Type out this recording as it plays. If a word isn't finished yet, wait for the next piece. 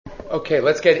Okay,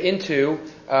 let's get into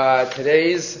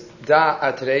today's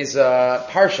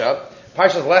parsha.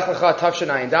 Parsha's Lech Lecha Tafshin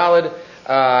Ayin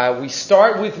Daled. We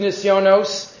start with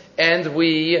Nisyonos, and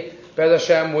we, Be'ez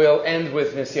Hashem, will end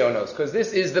with Nisyonos, because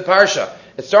this is the parsha.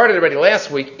 It started already last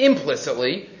week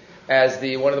implicitly, as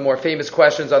one of the more famous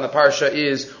questions on the parsha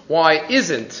is, why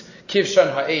isn't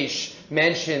Kivshan Ha'esh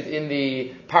mentioned in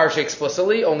the parsha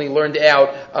explicitly, only learned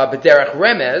out B'derech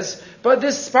Remez? But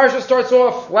this parsha starts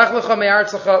off, Lech Lecha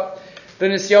Me'artzecha, the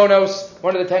Nisyonos,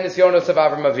 one of the 10 Nisyonos of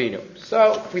Avram Avinu.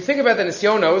 So, if we think about the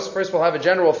Nisyonos, first we'll have a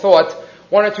general thought,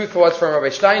 one or two thoughts from Rabbi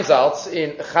Steinsaltz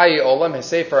in Chayi Olam, his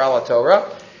Sefer Al Torah.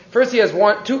 First he has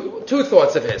two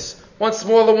thoughts of his. One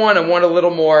smaller one and one a little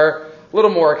more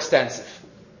extensive.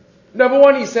 Number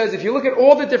one, he says, if you look at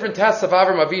all the different tests of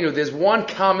Avram Avinu, there's one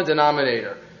common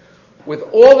denominator with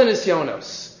all the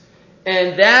Nisyonos.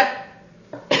 And that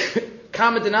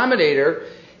common denominator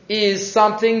is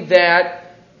something that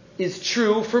is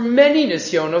true for many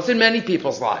nisyonos in many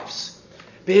people's lives.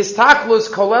 B'histaklus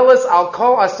koleles al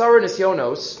kol asara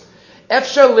nisyonos,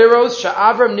 efshar liros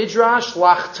sha'avram nidrash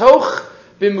lachtoch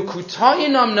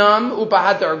b'mukuta'in amnam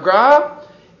u'bahadargra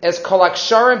as kol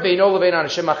aksharim beino levein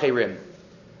anashim acherim.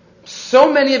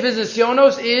 So many of his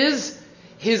nisyonos is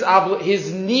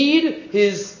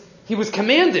he was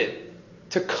commanded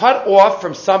to cut off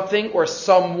from something or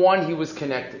someone he was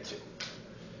connected to.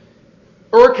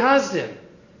 Ur Kasdim,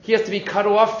 he has to be cut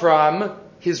off from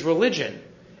his religion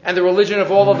and the religion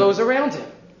of all of those around him.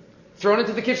 Thrown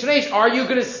into the Kivshan Ha'esh. Are you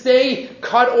going to stay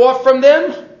cut off from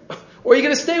them? Or are you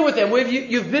going to stay with them where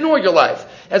you've been all your life?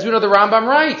 As we know, the Rambam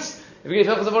writes, if you get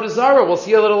Hilchos Avodah Zarah, we'll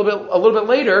see a little bit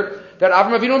later that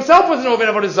Avram Avinu himself was an Oven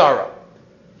Avodah Zarah.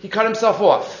 He cut himself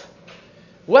off.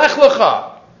 Lech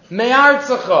Lecha,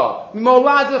 Me'artzecha,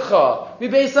 Mimoladecha,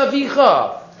 Mibeis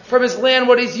Avicha, from his land,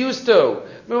 what he's used to.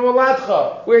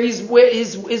 Where his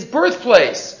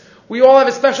birthplace. We all have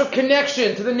a special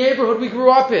connection to the neighborhood we grew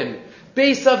up in.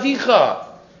 Beis Avicha,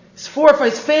 his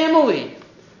family.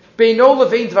 Beino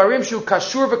levein dvarim shu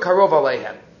kashur v'karov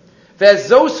aleihem.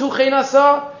 Ve'zos hu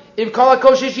chenasa im kol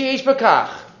hakoshi sheyesh bekach.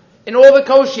 In all the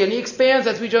koshi, and he expands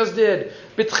as we just did.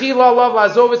 B'tchila alav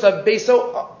la'azov es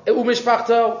beso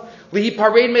u'mishpachto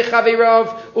lihiparein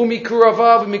mechaverav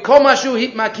u'mikuravav u'mikol mashu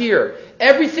hit makir.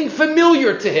 Everything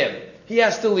familiar to him, he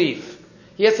has to leave.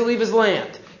 He has to leave his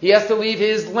land. He has to leave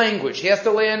his language. He has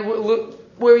to land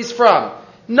where he's from.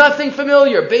 Nothing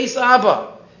familiar. Beis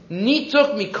Abba.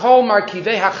 Nituk mikol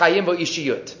markivei hachayim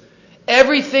bo'ishiyut.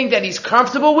 Everything that he's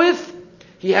comfortable with,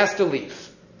 he has to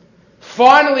leave.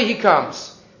 Finally he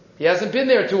comes. He hasn't been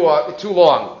there too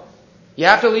long. You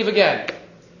have to leave again.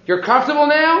 You're comfortable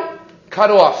now?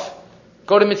 Cut off.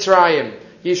 Go to Mitzrayim.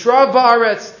 Yishrav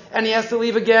ba'aretz. And he has to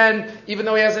leave again, even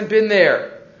though he hasn't been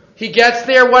there. He gets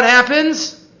there, what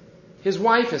happens? His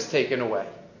wife is taken away.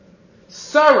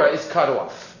 Sarah is cut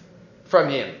off from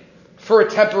him for a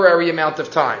temporary amount of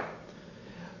time.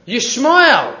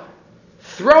 Yishmael,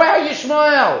 throw out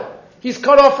Yishmael. He's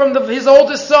cut off from his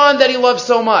oldest son that he loves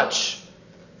so much.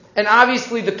 And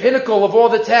obviously the pinnacle of all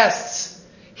the tests,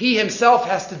 he himself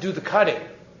has to do the cutting,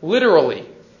 literally,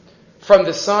 from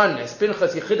the son,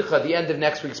 Espinchas Yechidcha, the end of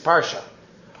next week's Parsha.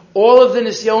 All of the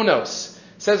Nisyonos,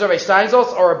 says Rabbi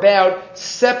Steinsaltz, are about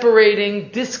separating,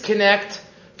 disconnect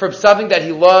from something that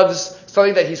he loves,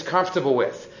 something that he's comfortable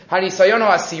with. HaNisayon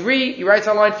HaAsiri, he writes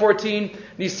on line 14,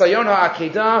 Nisayon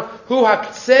HaAkedah, Hu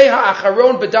HaKtsei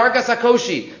HaAcharon B'dargas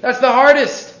HaKoshi. That's the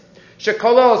hardest.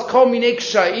 Shekolel is kol minei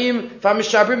kshaim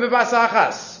v'amishabrim b'bas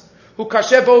achas. Hu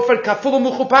kasher b'ofen kaful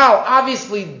u'muchupal.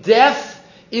 Obviously, death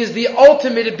is the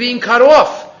ultimate of being cut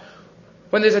off.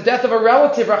 When there's a death of a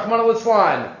relative, Rahman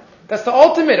al-Islam, that's the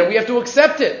ultimate, and we have to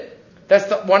accept it. That's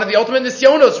one of the ultimate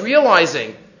nisyonos,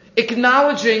 realizing,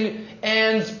 acknowledging,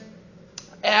 and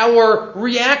our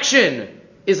reaction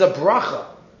is a bracha.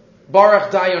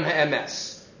 Baruch Dayon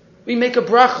ha'emes. We make a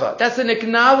bracha. That's an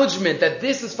acknowledgement that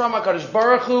this is from HaKadosh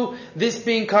Baruch Hu, this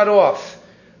being cut off.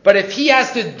 But if he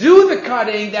has to do the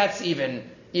cutting, that's even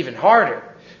harder.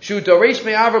 Shu doresh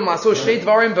me'avram laso shtei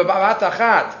dvarim b'bat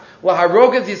achat.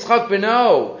 Laharog et Yitzchak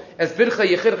beno as bircha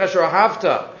yechidcha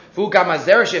sh'ahavta.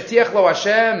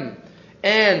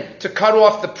 And to cut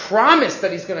off the promise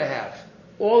that he's going to have.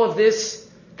 All of this,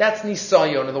 that's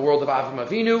Nisayon in the world of Avram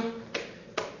Avinu.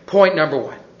 Point number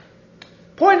one.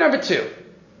 Point number two.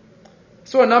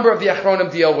 So a number of the Achronim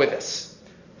deal with this.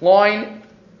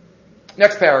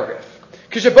 Next paragraph.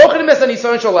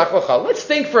 Let's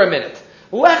think for a minute.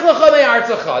 Lech Lecha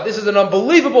Me'artzecha. This is an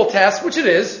unbelievable task, which it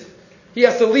is. He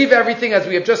has to leave everything as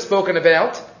we have just spoken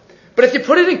about. But if you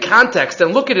put it in context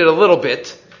and look at it a little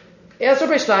bit, ask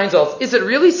Rabbi Steinsaltz, is it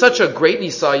really such a great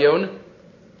nisayon?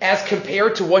 as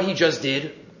compared to what he just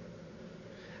did?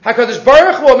 HaKadosh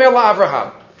Baruch Hu omer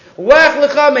la'Avraham, Lech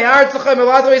Lecha me'aretzecha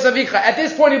me'lad ha'ois avicha. At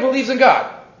this point, he believes in God.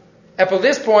 At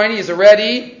this point, he's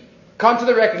already come to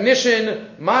the recognition,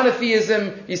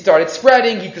 monotheism, he started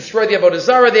spreading, he destroyed the Avodah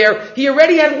Zarah there. He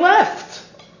already had left.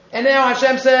 And now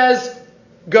Hashem says,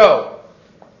 go.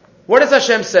 What does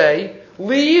Hashem say?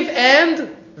 Leave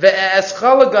and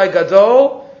ve'escha l'gai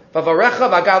gadol v'varecha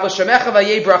v'agad l'shemecha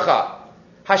v'yei bracha.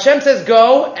 Hashem says,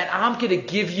 go, and I'm going to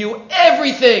give you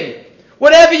everything.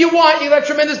 Whatever you want, you have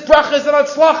tremendous brachas and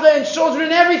atzlacha and children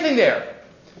and everything there.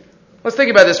 Let's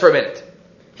think about this for a minute.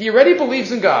 He already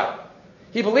believes in God.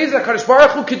 He believes that Kadosh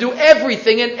Baruch Hu can do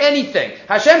everything and anything.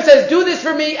 Hashem says, do this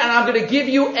for me, and I'm going to give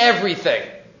you everything.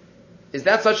 Is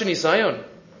that such an nisayon?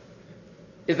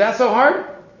 Is that so hard?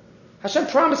 Hashem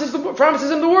promises him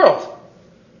the world.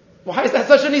 Why is that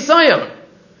such a nisayon?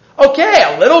 Okay,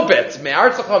 a little bit.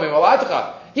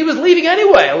 He was leaving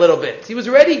anyway, a little bit. He was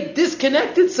already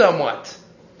disconnected somewhat.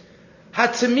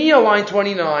 Hatamiya, line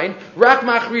 29,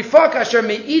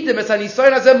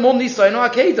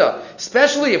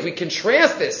 especially if we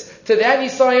contrast this to that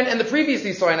nisayon and the previous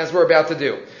nisayon, as we're about to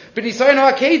do. But nisayon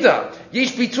ha'akeda,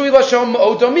 yish bitui lashon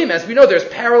ma'odomim, as we know, there's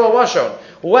parallel lashon.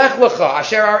 Lech lecha,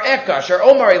 asher ar'eka, asher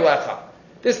omar lecha.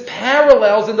 There's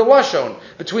parallels in the lashon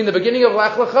between the beginning of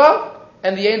Lech Lecha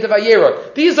and the end of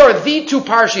Vayera. These are the two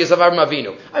parshias of Avram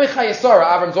Avinu. I mean, Chayesara,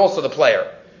 Avram's also the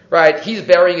player. Right? He's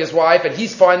burying his wife, and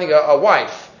he's finding a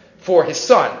wife for his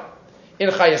son in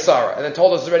Chayesara. And then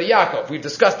told us already Yaakov. We've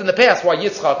discussed in the past why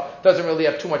Yitzchak doesn't really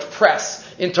have too much press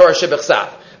in Torah Shebechsav.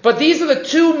 But these are the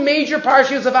two major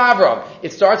parshias of Avram.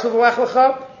 It starts with Lech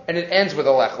Lecha, and it ends with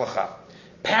a Lech Lecha.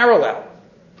 Parallel.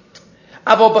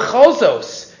 Avo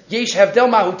b'cholzos, yesh havdel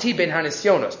mahuti ben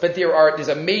hanisyonos. But there's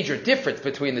a major difference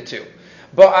between the two.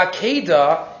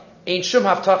 Ba'akeda ain't shum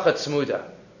havtacha tzmuda.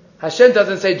 Hashem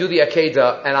doesn't say, do the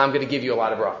Akedah, and I'm going to give you a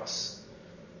lot of brachas.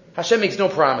 Hashem makes no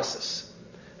promises.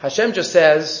 Hashem just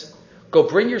says, go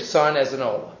bring your son as an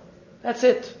Ola. That's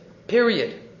it.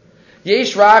 Period.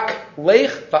 Yesh rak lech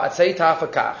va'atzei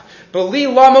tafakach. Beli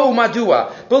lama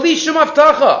umadua. Beli shum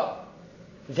avtacha.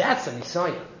 That's a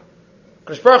nisayon.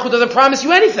 Kadosh Baruch Hu doesn't promise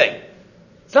you anything.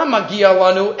 It's not magia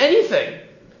lanu anything.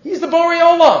 He's the Borei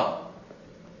Olam.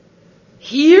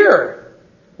 Here,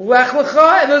 Lech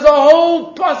Lecha, and there's a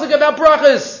whole pasuk about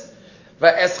brachas.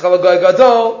 Va'escha l'goy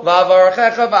gadol,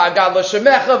 va'avarechecha, va'agad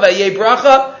l'shemecha, va'yei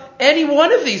bracha. Any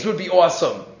one of these would be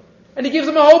awesome. And he gives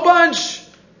them a whole bunch.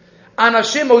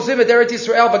 Anashim ozim ederet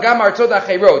Yisrael, v'gam artod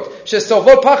acherot,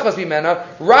 shesovot pachas bimena,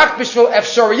 rak b'shvil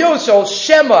efshariyot shel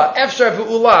shema, efshar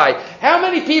v'ulai. How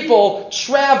many people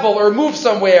travel or move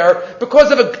somewhere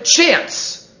because of a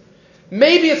chance?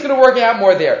 Maybe it's going to work out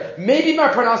more there. Maybe my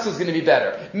parnasa is going to be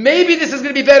better. Maybe this is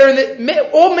going to be better.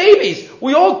 All maybes.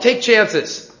 We all take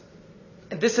chances.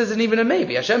 And this isn't even a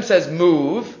maybe. Hashem says,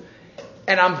 move,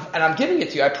 and I'm giving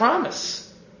it to you. I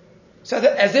promise. So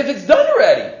as if it's done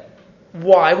already.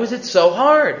 Why was it so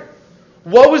hard?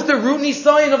 What was the root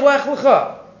nisayon of Lech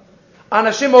Lecha?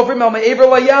 Anashim ovrim al me'ever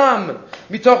layam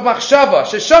mitoch machshava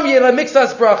shesham yeh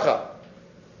mixas bracha.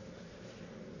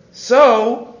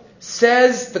 So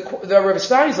says the Rebbe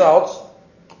Steinsaltz,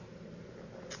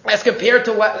 as compared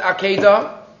to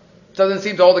Akedah, doesn't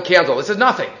seem to hold a candle. This is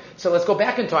nothing. So let's go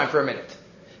back in time for a minute.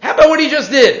 How about what he just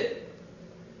did?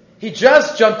 He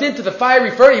just jumped into the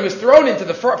fiery furnace. He was thrown into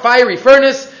the fiery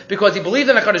furnace because he believed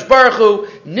in HaKadosh Baruch Hu.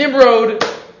 Nimrod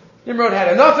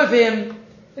had enough of him,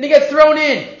 and he gets thrown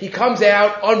in. He comes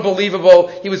out, unbelievable.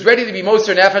 He was ready to be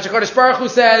Moser Nefesh. HaKadosh Baruch Hu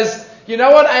says, you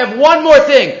know what? I have one more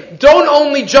thing. Don't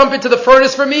only jump into the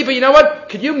furnace for me, but you know what?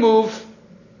 Could you move?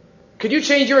 Could you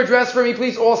change your address for me,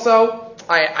 please, also?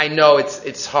 I know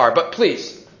it's hard, but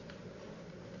please.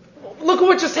 Look at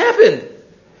what just happened.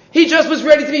 He just was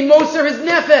ready to be Moser his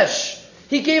Nefesh.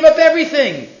 He gave up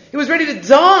everything. He was ready to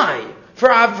die for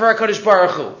HaKadosh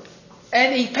Baruch Hu.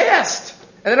 And he passed.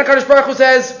 And then HaKadosh Baruch Hu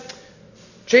says,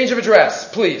 change of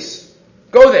address, please.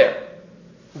 Go there.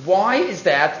 Why is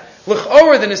that?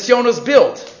 L'ch'ora, the Nisyonos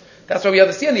built. That's why we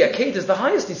understand the Akedah is the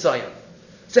highest Nisayon.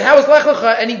 So how is Lech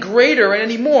Lecha any greater and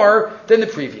any more than the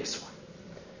previous one?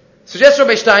 Suggests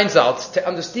Rabbi Steinsaltz to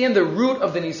understand the root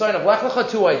of the Nisayon of Lech Lecha,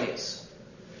 two ideas.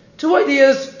 Two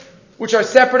ideas which are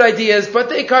separate ideas, but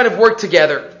they kind of work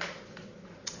together.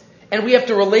 And we have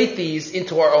to relate these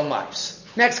into our own lives.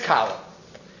 Next column.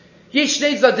 Yesh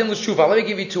shnei tzadim l'shuva. Let me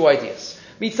give you two ideas.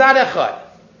 Mitzad echad.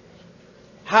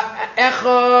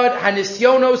 Echad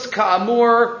hanisyonos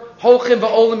ka'amur holchim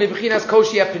va'olim mibchinas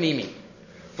koshi apnimi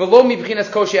v'lo mibchinas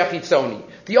koshi achitzoni.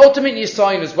 The ultimate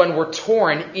nisayon is when we're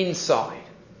torn inside.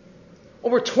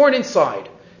 When we're torn inside,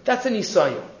 that's a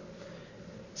nisayon.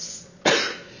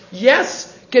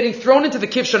 Yes, getting thrown into the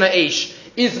Kivshon HaEsh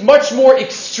is much more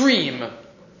extreme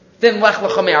than Lech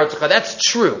Lecha Me'artzecha. That's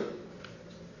true.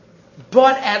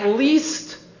 But at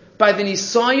least by the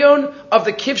Nisayon of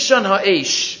the Kivshon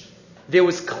HaEsh, there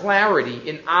was clarity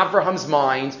in Abraham's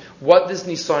mind what this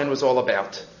Nisayon was all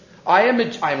about. I'm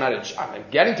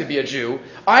getting to be a Jew.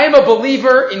 I am a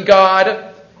believer in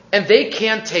God, and they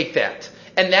can't take that.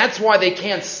 And that's why they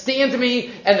can't stand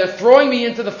me, and they're throwing me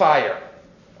into the fire.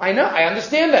 I know, I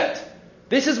understand that.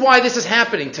 This is why this is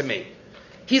happening to me.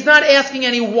 He's not asking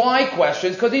any why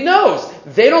questions, because he knows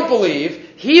they don't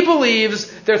believe. He believes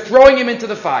they're throwing him into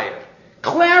the fire.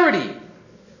 Clarity.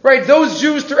 Right, those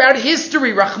Jews throughout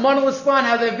history, Rahman al-Islam,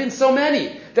 how there have been so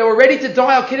many that were ready to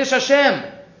die al Kiddush Hashem.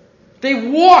 They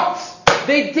walked,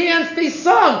 they danced, they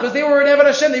sung, because they were in Eved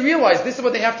Hashem. They realized this is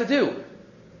what they have to do.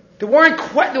 There weren't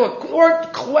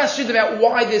questions about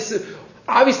why this,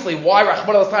 obviously why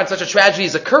Rahman al-Islam such a tragedy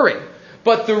is occurring.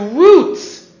 But the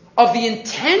roots of the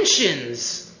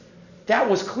intentions, that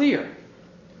was clear.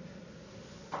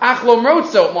 Achlom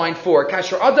Rotzo, line 4,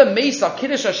 Kasher Adam Mesa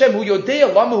Kiddush Hashem Hu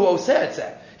Yodea Lama Hu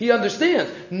Oseh. He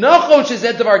understands. Not everybody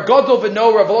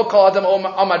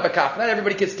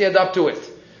can stand up to it.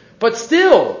 But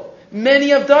still, many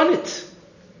have done it.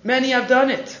 Many have done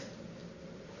it.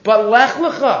 But Lech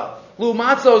Lecha,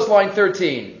 Lumatzos, line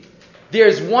 13,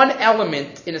 there's one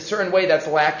element in a certain way that's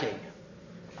lacking.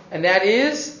 And that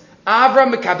is,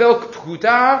 Avram Mekabel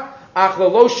Pkuta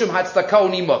Achlaloshim Hatzdaka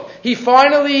Unimuk.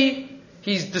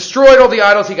 He's destroyed all the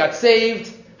idols, he got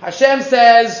saved. Hashem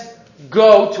says,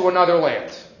 go to another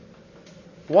land.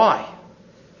 Why?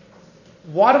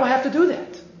 Why do I have to do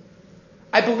that?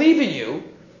 I believe in you.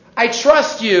 I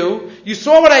trust you. You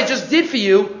saw what I just did for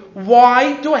you.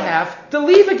 Why do I have to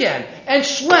leave again and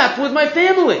schlep with my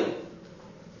family?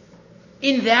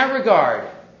 In that regard,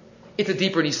 it's a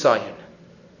deeper nisayon.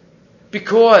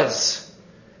 Because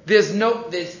there's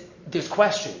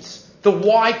questions. The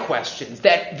why questions.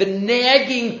 The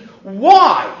nagging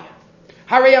why.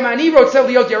 Harayamani wrote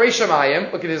Liot Yarei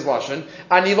Shemayim. Look at his lashon.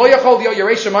 Ani lo yachol liot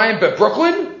Yarei Shemayim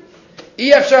beBrooklyn.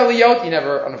 Efshar liot. I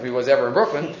don't know if he was ever in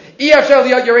Brooklyn. Efshar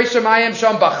liot Yarei Shemayim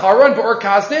sham b'Charon b'Ur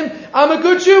Kasdim. I'm a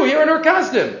good Jew here in Ur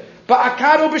Kasdim.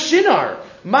 Ba'akado b'Shinar.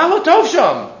 Malotov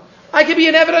sham. I could be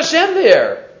an Eved Hashem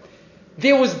there.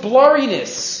 There was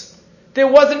blurriness. There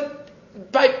wasn't.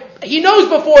 He knows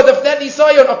before that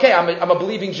nisayon. Okay, I'm a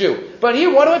believing Jew. But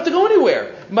here, why do I have to go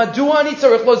anywhere? Madua ani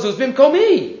tzarich lozuz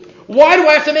bimkomi. Why do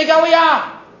I have to make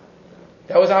aliyah?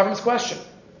 That was Avram's question.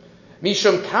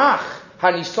 Mishum kach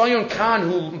hanisayon kan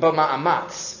hu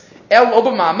b'ma'amatz el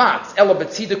b'ma'amatz el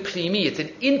b'tziduk primi. It's an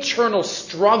internal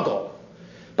struggle.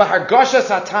 B'hargashas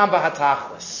hatam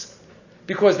b'hatachlis.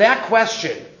 Because that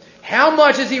question, how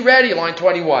much is he ready? Line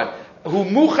 21. Hu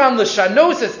muchan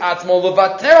l'shanosis atzmo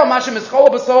levater mashem eschol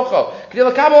b'socho k'dei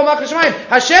l'kabel malchus Shemayim.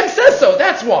 Hashem says so.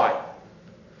 That's why.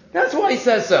 That's why he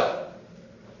says so.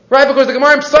 Right, because the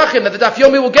Gemara in Pesachim that the Daf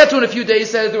Yomi will get to in a few days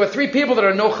says there were 3 people that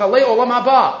are no chalei olam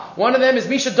haba. One of them is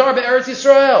Misha Dar be'Eretz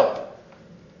Yisrael.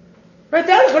 Right,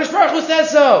 that is Chodesh Baruch Hu says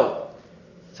so.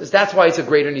 Says that's why it's a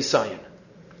greater nisayon.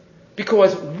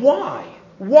 Because why?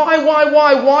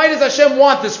 Why does Hashem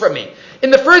want this from me?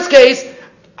 In the first case,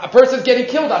 a person's getting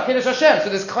killed on Kiddush Hashem, so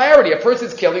there's clarity. A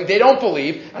person's killing, they don't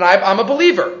believe, and I'm a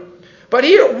believer. But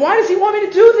here, why does he want me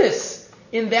to do this?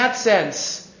 In that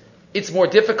sense, it's more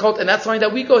difficult, and that's something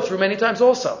that we go through many times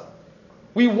also.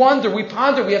 We wonder, we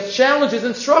ponder, we have challenges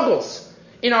and struggles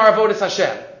in our avodas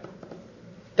Hashem.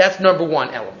 That's number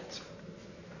 1 element.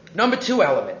 Number 2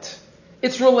 element.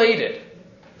 It's related.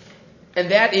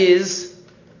 And that is,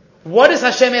 what does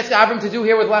Hashem ask Avram to do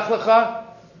here with Lech Lecha?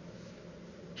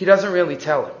 He doesn't really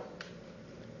tell him.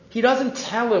 He doesn't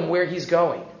tell him where he's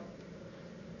going.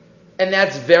 And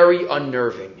that's very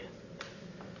unnerving.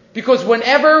 Because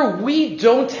whenever we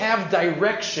don't have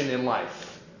direction in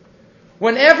life,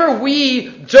 whenever we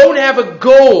don't have a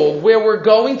goal where we're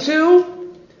going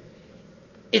to,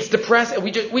 it's depressing.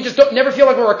 We just never feel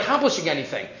like we're accomplishing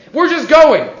anything. We're just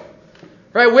going.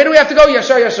 Right? Where do we have to go?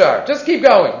 Yashar. Just keep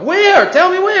going. Where?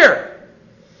 Tell me where.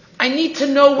 I need to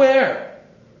know where.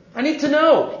 I need to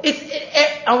know. It's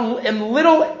in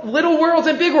little worlds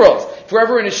and big worlds. If we're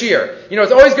ever in a shiur,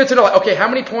 it's always good to know, okay, how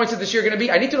many points is the shiur going to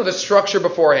be? I need to know the structure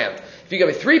beforehand. If you give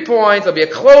me 3 points, there'll be a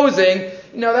closing.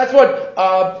 That's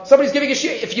what somebody's giving a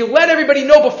shiur. If you let everybody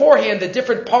know beforehand the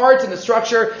different parts and the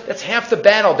structure, that's half the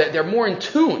battle. They're more in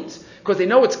tune because they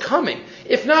know it's coming.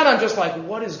 If not, I'm just like,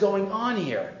 what is going on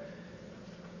here?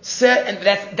 And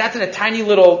that's in a tiny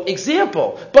little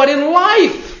example. But in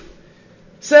life,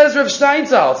 says Rav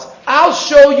Steinsaltz, I'll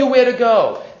show you where to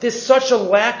go. There's such a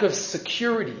lack of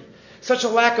security, such a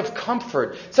lack of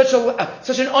comfort, such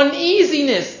an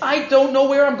uneasiness. I don't know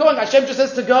where I'm going. Hashem just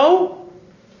says to go.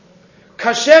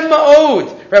 Kashem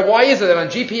ma'od. Right? Why is it that on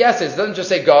GPSs it doesn't just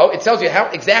say go? It tells you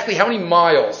exactly how many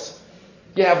miles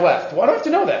you have left. Why do I have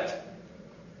to know that?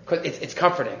 Because it's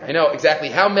comforting. I know exactly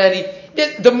how many.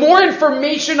 The more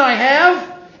information I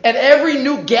have, and every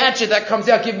new gadget that comes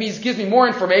out gives me more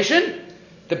information,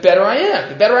 the better I am,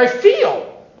 the better I feel.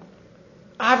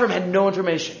 Avram had no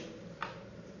information.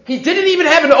 He didn't even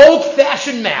have an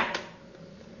old-fashioned map.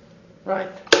 Right?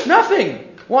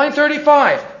 Nothing. Line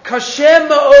 35. Kashem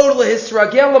ma'od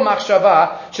lehisragel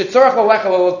lemachshava shetzarach lelecha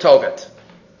leltovet.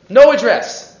 No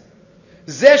address.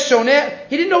 Zeh shoneh.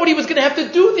 He didn't know what he was going to have to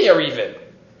do there even.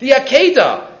 The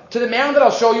Akedah, to the mound that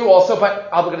I'll show you also, but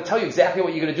I'm going to tell you exactly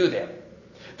what you're going to do there.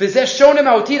 V'zeh shoneh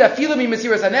ma'otid afilu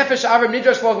mimesiras hanefesh Avram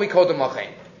nidrash lo mikodem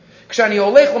lachein. K'shani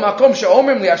olech l'makom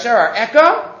she'omrim li'asher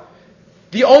ha'eka.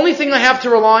 The only thing I have to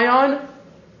rely on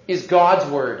is God's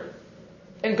word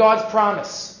and God's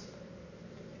promise.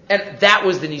 And that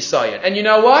was the Nisayan. And you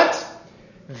know what?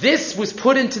 This was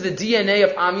put into the DNA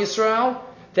of Am Yisrael,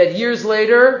 that years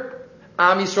later,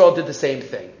 Am Yisrael did the same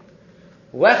thing.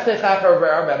 Lech Lecha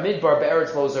midbar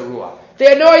be'eretz lo zarua. They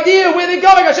had no idea where they're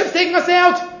going. Hashem's taking us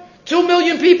out. 2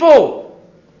 million people.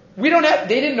 They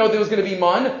didn't know there was going to be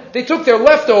man. They took their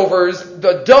leftovers,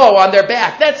 the dough on their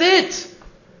back. That's it.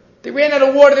 They ran out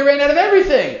of water. They ran out of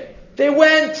everything. They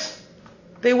went.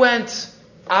 Avram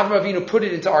Avinu put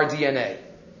it into our DNA.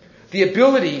 The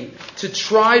ability to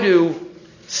try to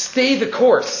stay the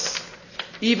course,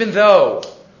 even though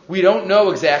we don't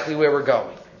know exactly where we're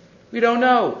going. We don't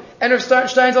know. And Rav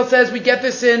Steinsaltz says we get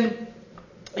this in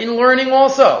learning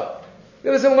also. We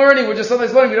get this in learning. We're just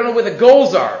sometimes learning. We don't know where the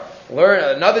goals are. Learn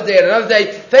another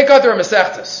day. Thank God there are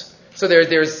Masechtas. So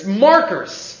there's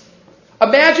markers.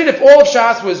 Imagine if all of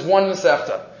Shas was one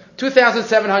Masechta.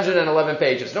 2,711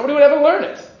 pages. Nobody would ever learn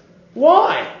it.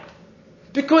 Why?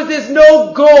 Because there's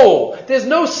no goal. There's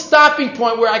no stopping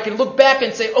point where I can look back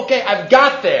and say, okay, I've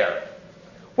got there.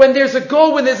 When there's a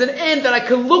goal, when there's an end that I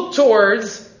can look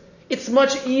towards, it's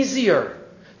much easier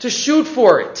to shoot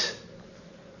for it.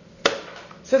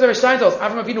 Says Rav Steinsaltz,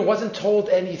 Avram Avinu wasn't told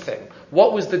anything.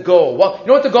 What was the goal? Well, you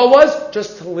know what the goal was?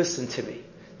 Just to listen to me.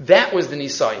 That was the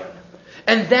Nisayan.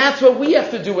 And that's what we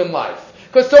have to do in life.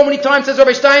 Because so many times, says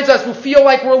Rabbi Steinsaltz, we feel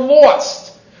like we're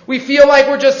lost. We feel like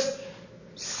we're just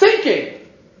sinking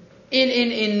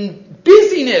in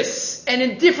busyness and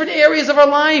in different areas of our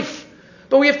life.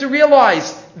 But we have to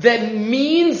realize that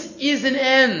means isn't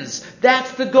ends.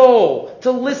 That's the goal.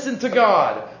 To listen to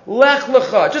God. Lech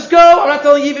Lecha. Just go. I'm not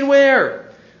telling you even where.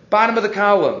 Bottom of the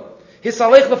column.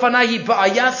 Hisalech lefanayi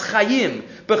ba'ayas chayim.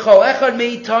 B'chol echad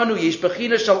meitanu yish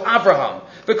b'china shel Avraham.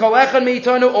 B'chol echad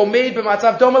meitanu omeid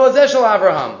b'matzav doma lazeh shel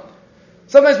Avraham.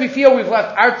 Sometimes we feel we've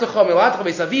left Artzecha, Milatcha,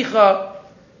 Besavicha,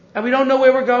 and we don't know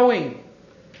where we're going.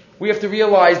 We have to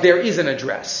realize there is an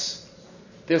address.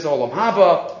 There's Olam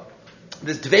Haba.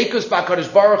 There's Dveikus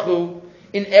b'Hakadosh Baruch Hu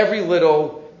in every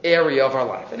little area of our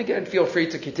life. And again, feel free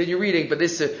to continue reading, but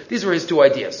these were his two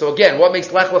ideas. So again, what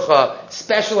makes Lech Lecha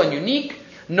special and unique?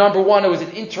 Number one, it was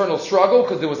an internal struggle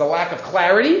because there was a lack of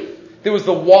clarity. There was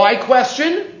the why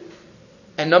question.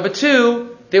 And number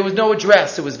two, there was no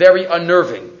address. It was very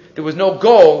unnerving. There was no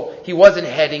goal. He wasn't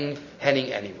heading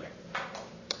anywhere.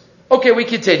 Okay, we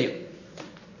continue.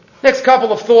 Next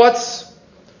couple of thoughts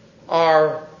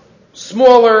are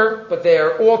smaller, but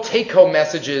they're all take-home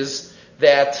messages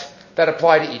that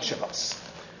apply to each of us.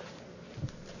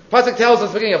 Pasuk tells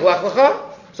us, beginning of Lech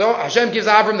Lecha, so Hashem gives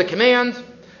Avram the command,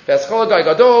 V'eschol Gai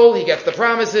Gadol, he gets the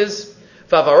promises,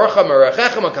 V'avarocha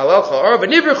merechecha makalelcha or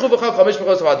v'nivrechu v'chal chamish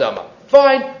mechos v'adama.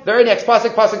 Fine, very next,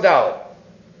 Pasuk Dalet.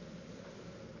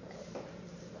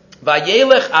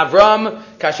 Vayelech Avram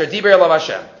kasher diber elav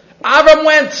Hashem. Avram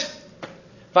went.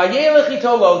 Vayelech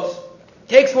ito Lot.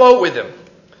 Takes Lot with him.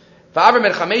 V'Avram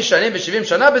et chamesh shanim v'shivim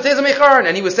shana b'tezah mecharn.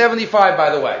 And he was 75, by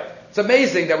the way. It's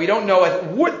amazing that we don't know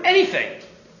anything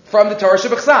from the Torah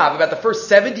Shebechsav about the first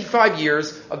 75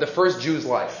 years of the first Jew's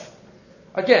life.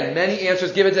 Again, many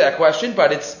answers given to that question,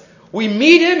 but we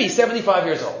meet him, he's 75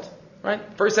 years old. Right?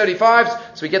 First 75,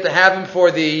 so we get to have him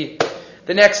for the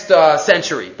next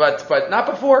century, but not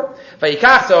before.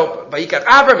 Vayikach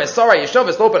Avram Esara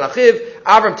Yeshov Eslopan Achiv.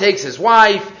 Avram takes his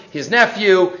wife, his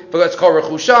nephew, but let's call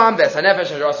Rechusham. That's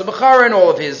Hanefesh Harasu B'Charan.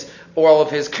 All of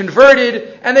his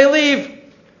converted, and they leave.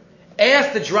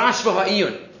 Ask the Drash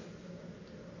V'Ha'iyun.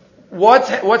 What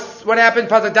happened?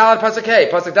 Pasuk Dalet, Pasuk Hey.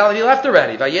 Pasuk Dalet, he left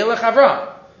already. Vayelech Avram,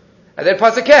 and then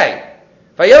Pasuk Hey.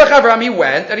 Vayelech Avram, he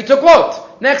went and he took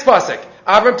Lot. Next pasuk,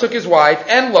 Avram took his wife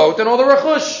and Lot and all the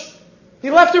Rechush. He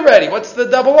left already. What's the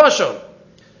double lashon?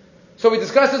 So we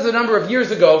discussed this a number of years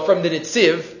ago from the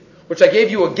Nitziv, which I gave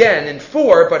you again in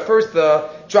 4, but first the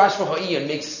Drash V'Ha'iyan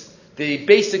makes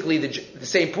basically the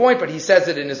same point, but he says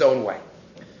it in his own way.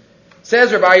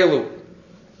 Says Rabbi Elu,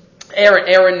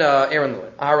 Aaron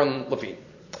Levine.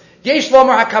 Yesh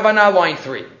Lomar HaKavanah, line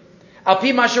 3. Al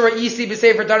Pi Mashara Isi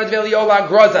B'Sefer Tanat Ve'Liola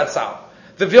Grozatzal.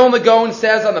 The Vilna Gaon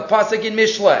says on the pasuk in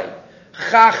Mishlei,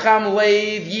 Chacham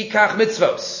Leiv Yikach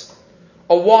Mitzvos.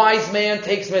 A wise man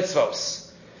takes mitzvos.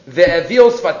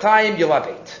 Ve'evil Svatayim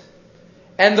Yilabet.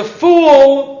 And the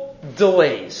fool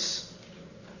delays.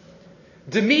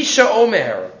 Demisha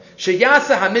Omer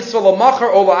Sheyasa HaMitzvah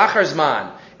L'Machar O La'achar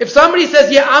Zman. If somebody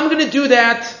says, yeah, I'm going to do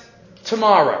that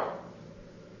tomorrow,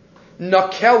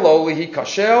 Nakelo Lihi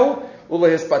Kashel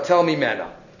Ulehispatel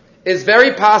Mimena. It's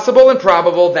very possible and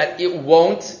probable that it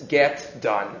won't get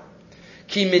done.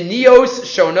 Ki minios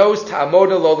shonos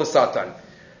ta'amoda lo l'satan.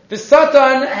 The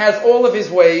Satan has all of his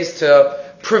ways to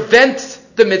prevent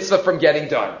the mitzvah from getting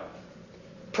done.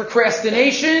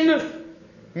 Procrastination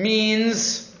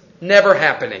means never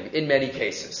happening in many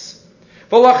cases.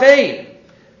 V'lachein,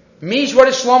 Mish, what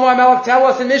does Shlomo HaMelech tell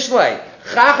us in Mishlei?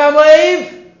 Chacham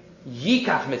leiv,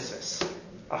 yikach mitzvahs.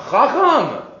 A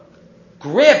chacham,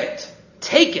 grab it,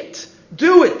 take it,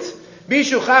 do it.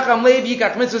 Mishu chacham leiv,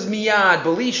 yikach mitzvahs miyad,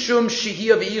 b'li shum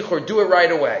shihiyah v'ichor, do it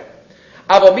right away.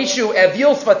 Aval mishu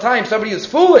evil svatayim, somebody who's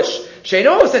foolish,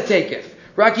 she'no osa taketh.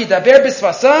 Raki daber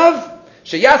b'svasav,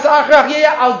 sheyatsa achrach,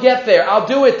 yeah, I'll get there, I'll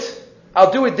do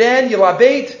it then,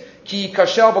 yilabeit, ki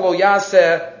kashel b'lo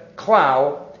yaseh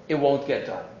klal, it won't get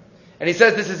done. And he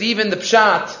says this is even the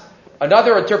pshat,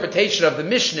 another interpretation of the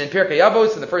Mishnah in Pirkei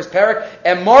Avos in the first parak,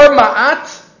 Emar ma'at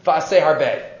va'aseh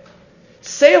harbeh.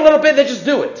 Say a little bit, then just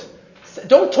do it.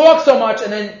 Don't talk so much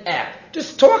and then act.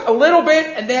 Just talk a little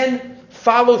bit and then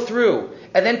follow through.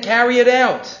 And then carry it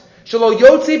out. Shelo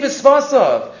yotzi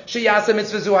b'svasav sheyasa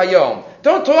mitzvazu hayom.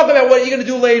 Don't talk about what you're going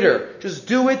to do later. Just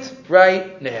do it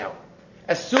right now.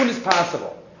 As soon as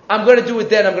possible. I'm going to do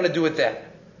it then, I'm going to do it then.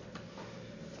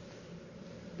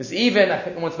 There's even, I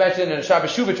think I once mentioned in a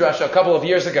Shabbos Shuvah Drasha a couple of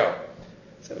years ago,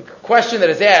 it's a question that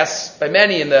is asked by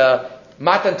many in the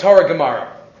Matan Torah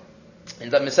Gemara, in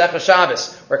the Masechah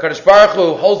Shabbos, where Kadosh Baruch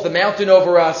Hu holds the mountain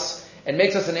over us and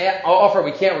makes us an offer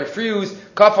we can't refuse,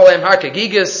 Kafalem Har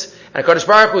Kagigas, and Kadosh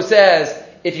Baruch Hu says,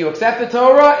 if you accept the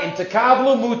Torah, in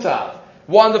Tekavlu Mutav,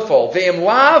 wonderful, Ve'im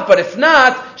Lav, but if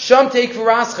not, Sham Teik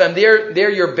V'Raschem,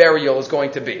 there your burial is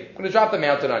going to be. I'm going to drop the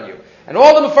mountain on you. And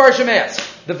all the Mefarshim ask,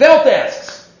 the Velt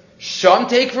asks, Sham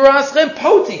take for aschem,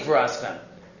 potik for aschem.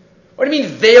 What do you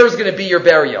mean there's going to be your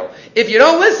burial? If you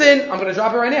don't listen, I'm going to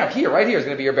drop it right now. Here, right here is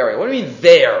going to be your burial. What do you mean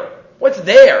there? What's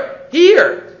there?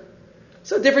 Here.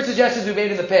 So different suggestions we've made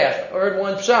in the past. I heard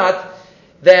one shot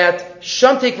that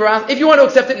sham take for aschem. If you want to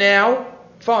accept it now,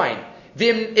 fine.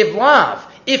 Vim ivlav.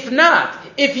 If not,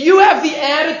 if you have the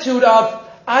attitude of,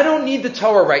 I don't need the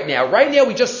Torah right now. Right now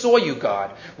we just saw you,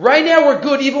 God. Right now we're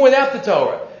good even without the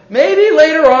Torah. Maybe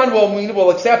later on we'll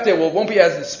accept it. We won't be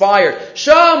as inspired.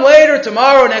 Sham later,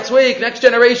 tomorrow, next week, next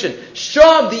generation.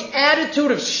 Sham, the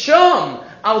attitude of Sham.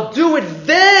 I'll do it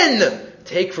then.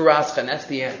 Take for Aschan. That's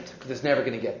the end. Because it's never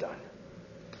going to get done.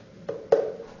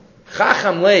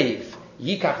 Chacham Leiv,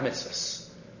 Yikach Mitzvahs.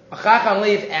 A Chacham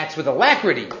Leiv acts with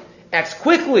alacrity, acts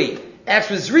quickly, acts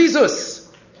with Zrizus.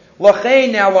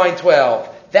 Lachain, now line 12.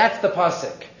 That's the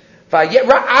pasuk.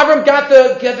 Avram got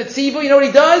the tzivu. You know what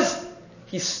he does?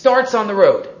 He starts on the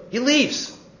road. He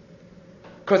leaves.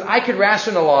 Because I could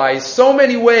rationalize so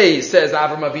many ways, says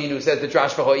Avram Avinu, says the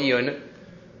Drash V'Ha'iyun,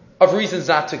 of reasons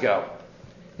not to go.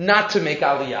 Not to make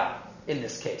Aliyah, in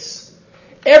this case.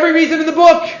 Every reason in the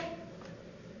book.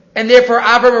 And therefore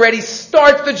Avram already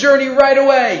starts the journey right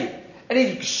away. And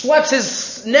he schleps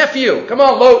his nephew. Come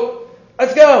on, Lot.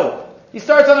 Let's go. He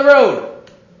starts on the road.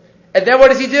 And then what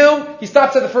does he do? He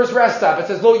stops at the first rest stop and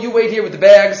says, Lot, you wait here with the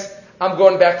bags. I'm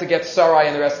going back to get Sarai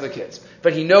and the rest of the kids.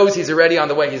 But he knows he's already on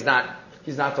the way. He's not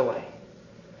delaying.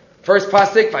 First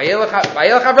pasuk, Vayelech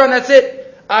Avram, that's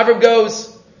it. Avram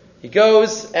goes. He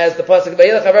goes as the pasuk,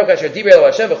 Vayelech Avram kasher diber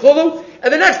elo Hashem v'chulu.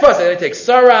 And the next pasuk, then he takes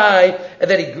Sarai, and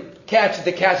then he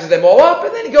catches them all up,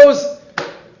 and then he goes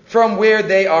from where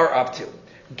they are up to.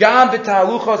 Gam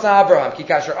b'taluchos Avraham, ki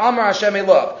kasher amar Hashem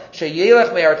elov,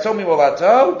 sheyelech me'artzo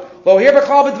mimolato, lo hir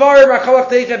b'chal b'dvarim rachalach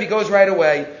teichev, he goes right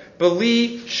away.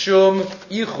 Beli shum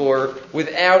yichur,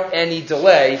 without any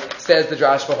delay, says the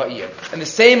Drash V'Ha'iyim. And the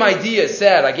same idea is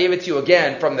said, I gave it to you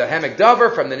again, from the Hemek Dover,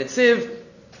 from the Nitziv,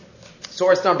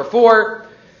 source number 4.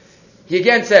 He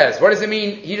again says, what does it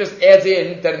mean? He just adds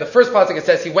in that in the first pasuk it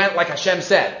says he went like Hashem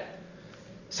said.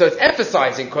 So it's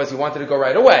emphasizing because he wanted to go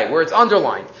right away, where it's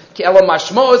underlined. Ki elo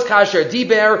mashmos kasher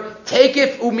diber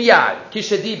tekif umiyad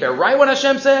kisha diber. Right when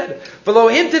Hashem said,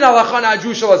 "V'lo himtin alachana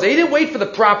adrushal." He didn't wait for the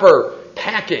proper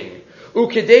packing.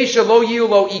 Ukedesha lo yiu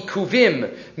lo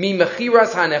ikuvim mi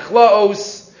mechiras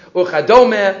hanechlaos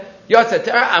uchadome. Yotza,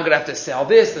 I'm going to have to sell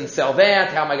this and sell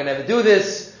that. How am I going to ever do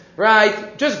this?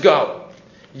 Right? Just go.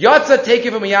 Yotza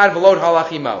tekif umiyad v'lod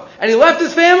halachimo. And he left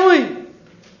his family.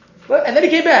 And then he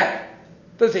came back.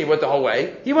 Doesn't say he went the whole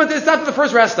way. He went to the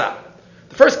first rest stop.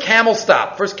 The first camel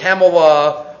stop. First camel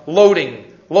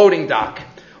loading dock.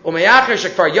 Everybody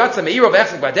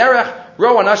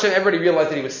realized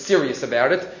that he was serious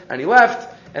about it. And he left.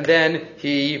 And then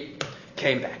he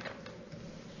came back.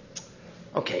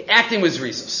 Okay, acting with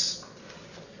Rizus.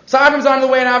 So Avram's on the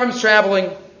way and Avram's traveling.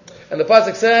 And the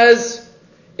pasuk says,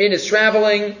 in his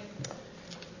traveling,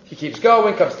 he keeps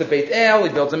going, comes to Beit El, he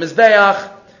builds a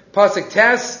Mizbeach. Pasuk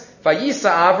Tes, Vayisa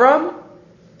Avram,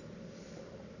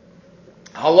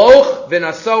 Haloch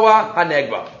v'nasoa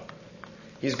hanegba.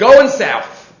 He's going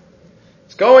south.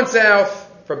 He's going south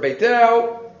from Beit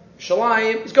El,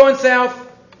 Shalayim. He's going south.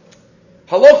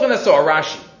 Haloch v'nasoa,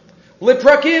 Rashi.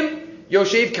 Liprakim,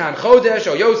 Yoshev kan chodesh,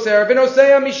 o yoser,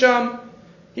 v'nosea misham.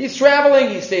 He's traveling,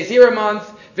 he stays here a month.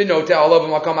 V'nota olav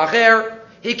makom acher.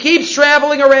 He keeps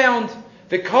traveling around.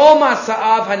 V'kol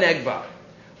masa'av hanegba.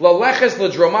 Laleches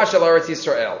l'dromash al Eretz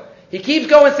Yisrael. He keeps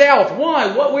going south. Why?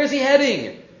 Where's he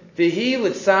heading? V'hi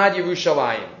litzad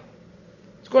Yerushalayim.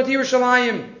 He's going to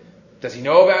Yerushalayim. Does he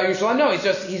know about Yerushalayim? No,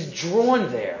 he's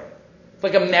drawn there. It's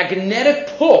like a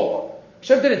magnetic pull.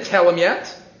 Hashem didn't tell him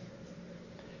yet.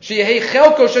 Sheyehei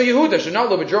chelko shel Yehuda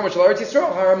shenalo b'dromash al Eretz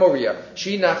Yisrael har Moriah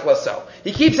shinach laso.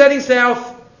 He keeps heading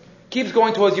south. Keeps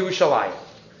going towards Yerushalayim.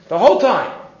 The whole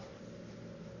time.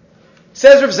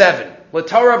 Says Rav Zevin,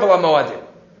 l'Torah v'lamoadim.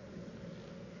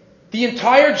 The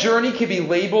entire journey can be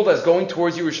labeled as going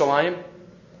towards Yerushalayim.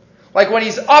 Like when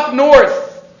he's up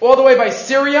north, all the way by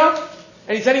Syria,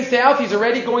 and he's heading south, he's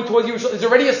already going towards Yerushalayim. There's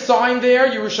already a sign there,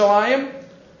 Yerushalayim.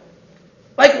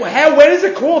 Like, when is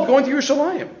it called going to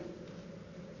Yerushalayim?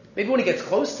 Maybe when he gets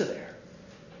close to there.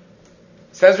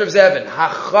 Says Rav Zevin,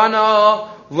 Hachana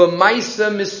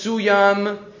l'maisa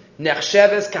misuyam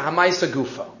nechsheves kahamaisa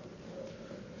gufa.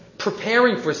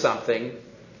 Preparing for something,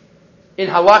 in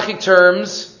halachic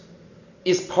terms,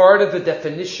 is part of the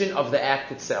definition of the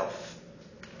act itself.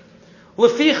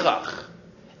 Lefichach,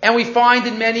 and we find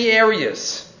in many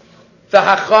areas the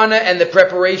hachana and the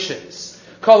preparations.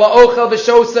 Kol ha'ochel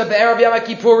v'shosa be'erev Yom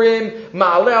Kippurim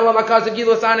ma'aleh ala makaz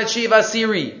gilos anet shiva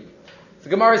asiri. The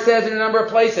Gemara says in a number of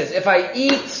places, if I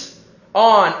eat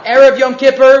on Erev Yom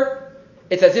Kippur,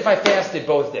 it's as if I fasted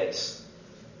both days.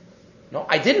 No,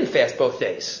 I didn't fast both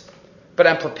days, but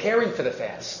I'm preparing for the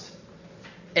fast.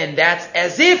 And that's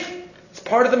as if it's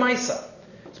part of the Maisa.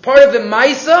 It's part of the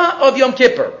Maisa of Yom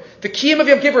Kippur. The Kiyum of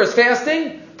Yom Kippur is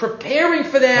fasting. Preparing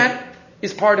for that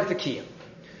is part of the Kiyum.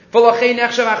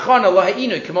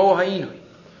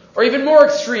 Or even more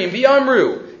extreme,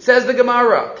 V'yamru, says the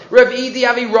Gemara, Rav Idi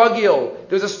Avi Ragil.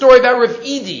 There's a story about Rav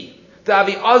Idi, the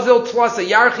Avi Azil Tlasa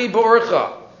Yarchi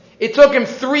Ba'orcha. It took him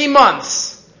 3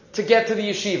 months to get to the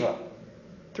yeshiva.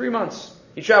 3 months.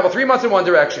 He traveled 3 months in one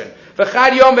direction.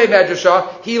 V'chad yom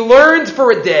be'medrasha. He learned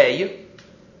for a day,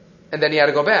 and then he had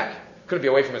to go back. Couldn't be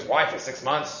away from his wife for 6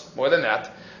 months, more than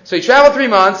that. So he traveled 3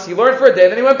 months, he learned for a day,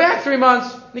 then he went back 3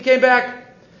 months, and he came back.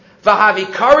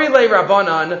 V'havi kari le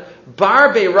rabbanan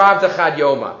bar be'rav dechad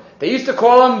yoma. They used to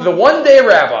call him the one-day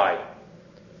rabbi.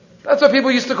 That's what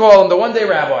people used to call him, the one-day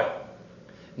rabbi.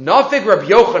 Nafik Rabbi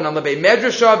Yochanan the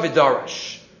be'medrasha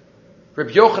v'darash.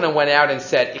 Rabbi Yochanan went out and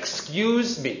said,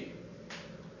 excuse me.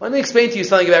 Let me explain to you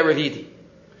something about Rav Idi.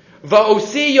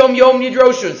 Va'osi yom yom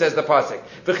nidroshun, says the pasuk.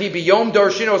 V'chi b'yom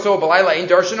darshino so b'layla ein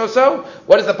darshino so.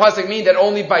 What does the pasuk mean? That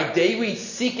only by day we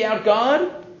seek out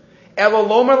God? Elo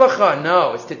lomer lacha.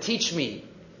 No, it's to teach me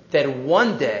that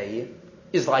one day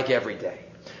is like every day.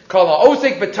 Kol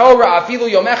ha'osik b'torah afilu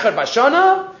yom echad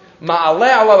b'shana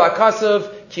ma'aleh alav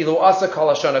akasav kilu asa kol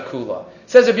hashana kula.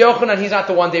 Says Rabbi Yochanan, he's not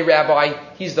the one-day rabbi,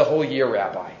 he's the whole year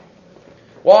rabbi.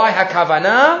 Why?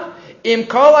 Hakavana? Im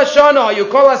kol hashana you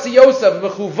kol asiyosav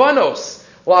mechuvanos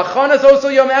lachanas also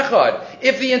yom echad.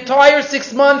 If the entire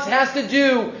 6 months has to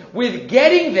do with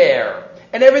getting there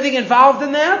and everything involved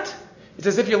in that, it's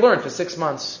as if you learned for 6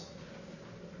 months.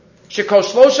 Shekol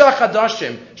shlosha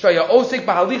chadashim shaya osik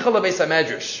bahalicha lebeis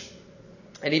hamedrash,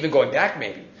 and even going back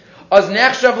maybe. Az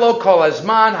nechshav lo kol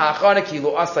hazman ha'achana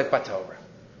kilu aslek batorah.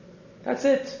 That's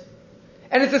it.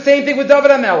 And it's the same thing with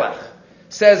David HaMelech,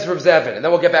 says Rav Zevin, and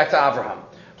then we'll get back to Avraham.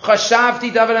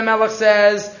 Chashavti, David HaMelech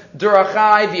says,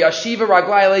 Durachai v'yashiva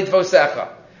raglai leidvosecha.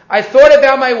 I thought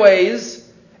about my ways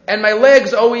and my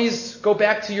legs always go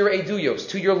back to your eduyos,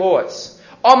 to your laws.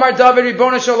 Amar David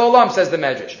Ribona Shalom, says the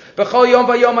Medrash. B'chol yom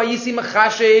v'yom ha'yisi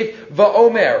mechashev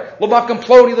v'omer l'makam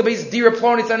ploni l'beis dira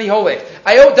ploni tzani holech.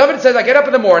 David says, I get up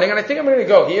in the morning and I think I'm going to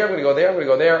go here, I'm going to go there, I'm going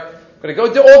to go there, I'm going to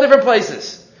go to all different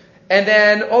places. And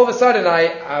then all of a sudden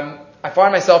I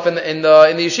find myself in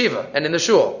the yeshiva and in the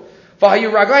shul. That's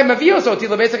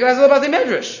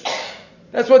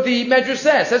what the Medrash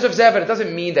says. Says of Zevin, it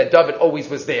doesn't mean that David always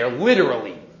was there,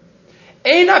 literally.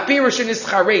 Right, it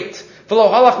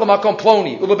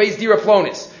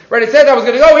said I was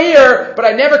going to go here, but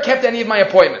I never kept any of my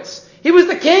appointments. He was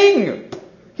the king.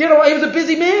 He was a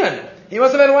busy man. He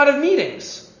must have had a lot of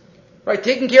meetings. Right,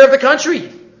 taking care of the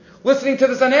country. Listening to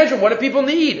the Sanhedrin. What do people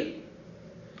need?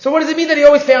 So what does it mean that he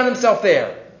always found himself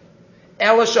there? But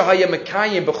he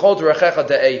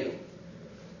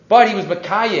was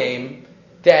Mekayim,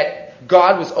 that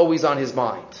God was always on his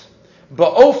mind.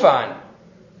 Ba'ofan,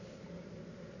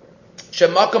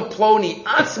 shemakam ploni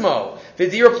atzmo,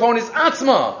 v'dira plonis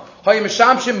atzma,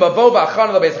 hayimshamshim mavo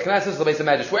v'achana l'beis ha'knesses l'beis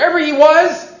ha'medrash. Wherever he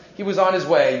was on his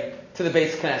way to the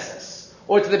Beis Knesses,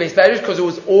 or to the Beis Medrash, because it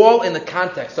was all in the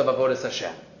context of Avodas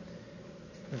Hashem.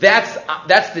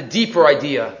 That's the deeper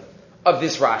idea of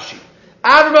this Rashi.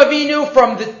 Avram Avinu,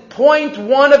 from the point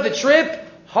one of the trip,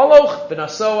 haloch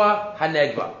b'nasoa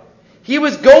hanegba. He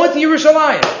was going to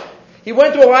Yerushalayim. He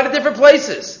went to a lot of different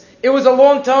places. It was a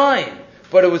long time,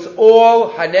 but it was all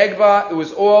hanegba. It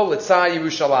was all litzad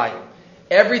Yerushalayim.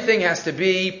 Everything has to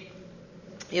be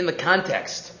in the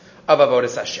context of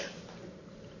Avodas Hashem.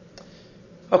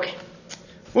 Okay,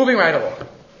 moving right along.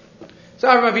 So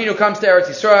Avram Avinu comes to Eretz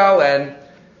Yisrael, and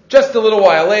just a little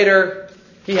while later,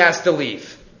 he has to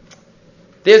leave.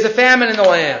 There's a famine in the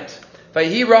land.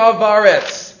 Vayhi Rav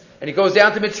Ba'aretz. And he goes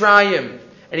down to Mitzrayim.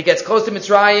 And he gets close to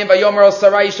Mitzrayim. Vayomer el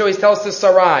Sarai. He always tells to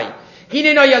Sarai,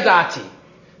 Hine no yadati.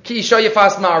 Ki isha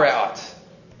yefas ma'areat.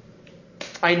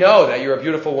 I know that you're a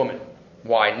beautiful woman.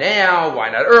 Why now?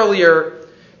 Why not earlier?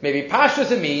 Maybe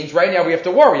pashtus, it means right now we have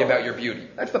to worry about your beauty.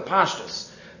 That's the pashtus.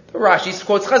 The Rashi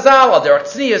quotes Chazal, al derech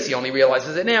tznius. He only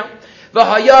realizes it now.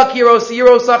 V'hayak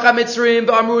yirosacha mitzrim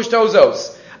v'amrush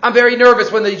tozos. I'm very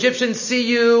nervous when the Egyptians see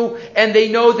you and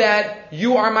they know that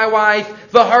you are my wife.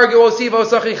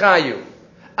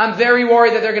 I'm very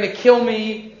worried that they're going to kill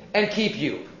me and keep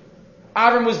you.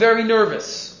 Avram was very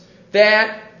nervous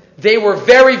that they were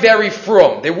very, very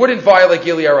frum. They wouldn't violate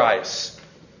Gili Arayis.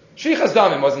 Shrichas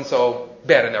Damim wasn't so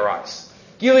bad in their eyes.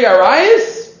 Gili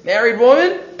Arayis, married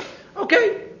woman?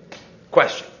 Okay.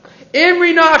 Question.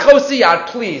 Imri Nachosiyat,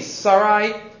 please,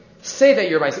 Sarai, say that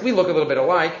you're my sister. We look a little bit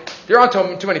alike. There aren't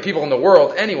too many people in the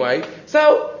world anyway.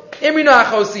 So, Imri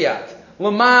Nachosiyat.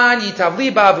 L'man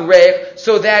yitavli ba'avurech,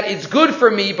 so that it's good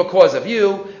for me because of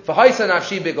you. V'haisa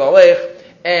nafshi biglalech,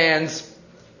 and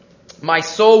my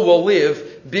soul will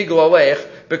live biglalech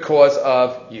because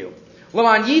of you.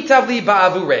 L'man yitavli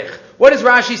ba'avurech. What does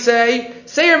Rashi say?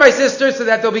 Say you're my sister so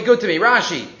that they'll be good to me.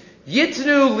 Rashi,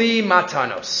 yitnu li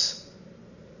matanos.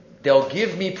 They'll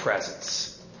give me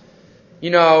presents. You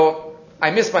know,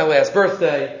 I missed my last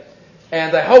birthday,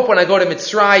 and I hope when I go to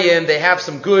Mitzrayim, they have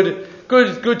some good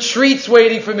treats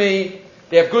waiting for me.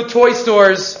 They have good toy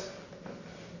stores.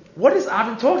 What is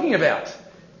Avram talking about?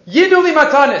 Yidu li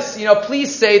matanis. You know,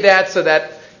 please say that so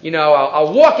that, you know,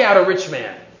 I'll walk out a rich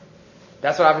man.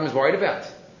 That's what Avram is worried about.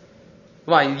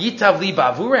 Yitav li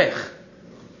bavurech.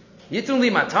 Yidu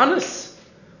li matanis.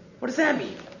 What does that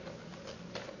mean?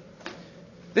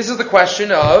 This is the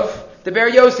question of the Ber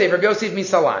Yosef, Rabbi Yosef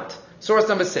Misalant. Source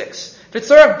number 6.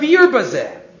 V'tzarach bir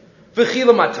bazeh.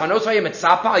 V'chila matanos v'yem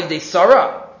etzapa al yidei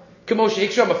Sarah. K'mo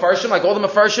she'ikshah mefarshim, like all the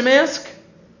mefarshim ask.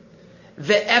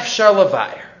 Ve'efshar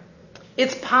levayer.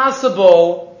 It's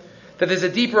possible that there's a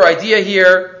deeper idea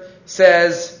here,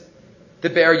 says the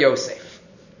Ber Yosef.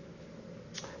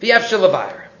 Ve'efshar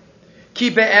levayer.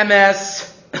 Ki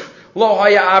be'emes lo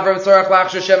haya Avram tzarach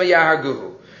lachshir shema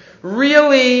yaharguhu.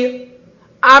 Really,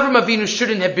 Avram Avinu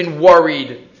shouldn't have been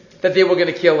worried that they were going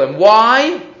to kill him.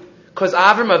 Why? Because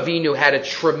Avram Avinu had a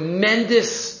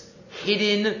tremendous,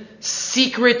 hidden,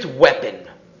 secret weapon.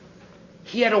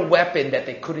 He had a weapon that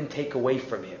they couldn't take away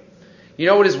from him. You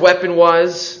know what his weapon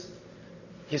was?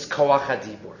 His koach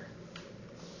hadibur.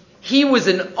 He was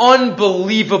an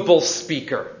unbelievable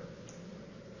speaker.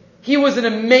 He was an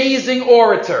amazing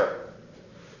orator.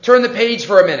 Turn the page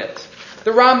for a minute.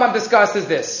 The Rambam discusses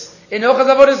this. In Hilchos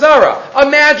Avodah Zarah,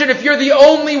 imagine if you're the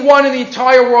only one in the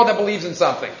entire world that believes in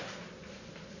something.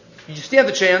 You stand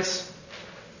the chance.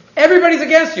 Everybody's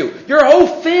against you. Your whole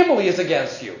family is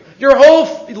against you. Your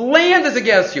whole land is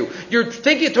against you. You're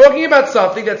talking about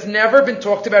something that's never been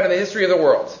talked about in the history of the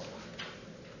world.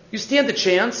 You stand the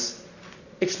chance.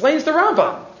 Explains the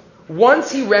Rambam. Once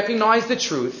he recognized the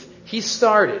truth, he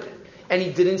started, and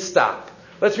he didn't stop.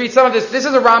 Let's read some of this. This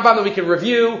is a Rambam that we can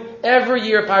review every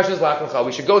year. Parshas Lech Lecha.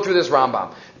 We should go through this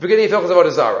Rambam. Beginning of Hilchos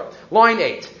Avodah Zarah. Line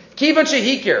 8. Kivan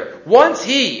shehikir. Once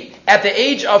he, at the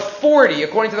age of 40,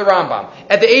 according to the Rambam,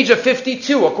 at the age of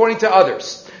 52, according to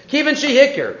others, Kivan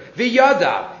shehikir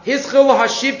v'yada hischil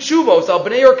hashiv tshuvos al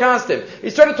bnei Orkastim. He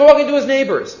started talking to his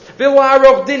neighbors.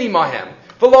 V'la'aroch dini mahem.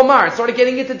 V'lomar. And started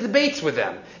getting into debates with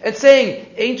them and saying,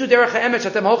 Ein tu derech ha'emet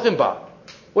shatem holchim ba.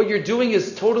 What you're doing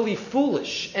is totally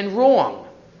foolish and wrong.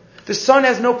 The sun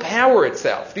has no power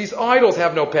itself. These idols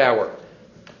have no power.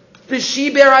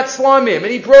 V'shiber atzlamim, and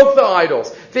he broke the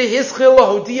idols. V'hischil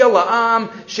lahodia la'am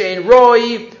she'en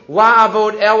roi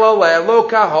la'avod ela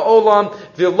la'eloka ha'olam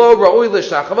v'lo ra'oi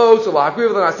l'shachavos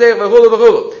u'la'agriv l'naseh v'hulu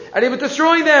v'hulu. And he was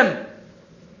destroying them.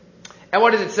 And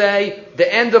what does it say?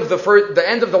 The end of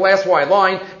the last wide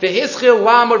line. V'hischil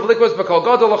la'amod v'likos b'kol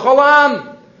gadol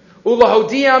l'cholam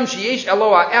u'lahodiam she'yesh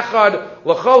Eloah echad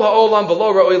l'chol ha'olam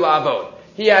v'lo ra'oi la'avod.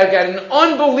 He had got an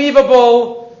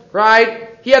unbelievable, right?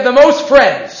 He had the most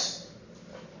friends,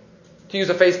 to use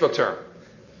a Facebook term.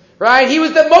 Right? He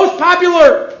was the most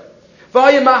popular.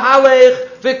 I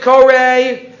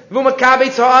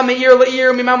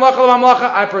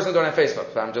personally don't have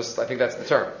Facebook. I think that's the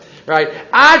term. Right?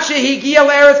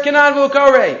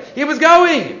 He was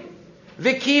going.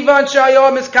 Here's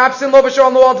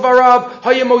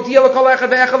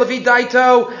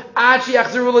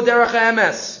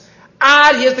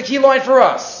the key line for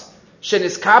us.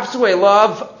 Sheniskapsu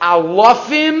love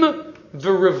alafim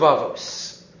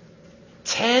v'revavos.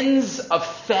 Tens of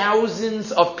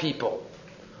thousands of people.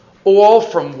 All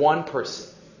from one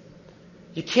person.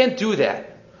 You can't do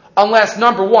that. Unless,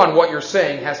 number one, what you're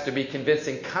saying has to be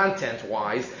convincing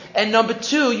content-wise. And number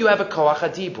two, you have a koach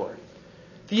hadibur.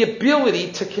 The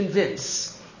ability to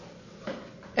convince.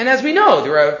 And as we know,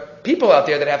 there are people out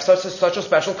there that have such a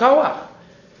special koach.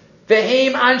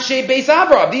 Ve'hem anshe beis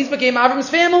Avraham. These became Avram's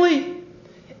family.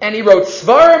 And he wrote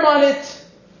Svarim on it.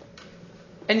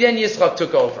 And then Yitzchak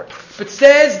took over. But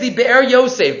says the Be'er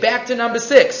Yosef, back to number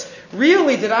 6,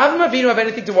 really, did Avram Avinu have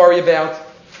anything to worry about?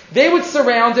 They would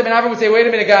surround him, and Avram would say, wait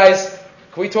a minute, guys,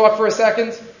 can we talk for a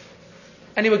second?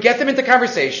 And he would get them into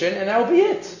conversation, and that would be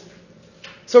it.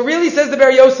 So really, says the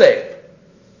Be'er Yosef,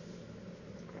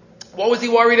 what was he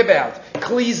worried about?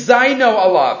 Kli zaino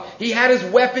alav. He had his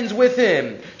weapons with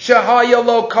him. Shahaya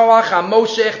lo koach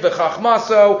hamoshech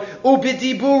b'chachmaso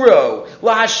ubidiburo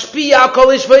lahashpia kol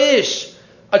ish v'ish.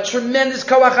 A tremendous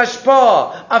koach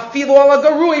hashpa. Afilu ala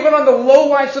garu, even on the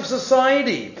lowlights of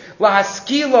society.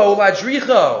 Lahaskilo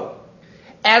ladricho.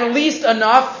 At least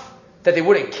enough that they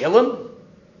wouldn't kill him.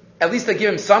 At least they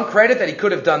give him some credit that he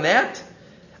could have done that.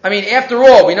 I mean, after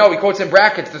all, we know, he quotes in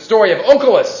brackets the story of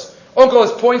Onkelos.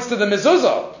 Onkelos points to the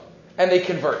mezuzah, and they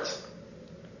convert.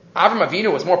 Avram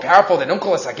Avinu was more powerful than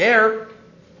Onkelos Hager.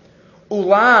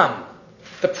 Ulam.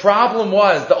 The problem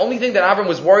was, the only thing that Avram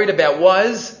was worried about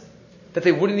was that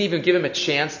they wouldn't even give him a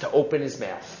chance to open his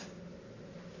mouth.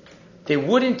 They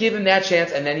wouldn't give him that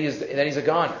chance, and then he's a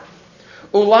goner.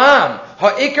 Ulam.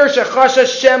 Ha'ikar shechasha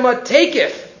shema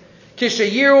takif.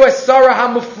 Kishayiru esara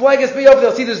hamufleges b'yov.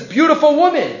 They'll see this beautiful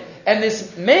woman, and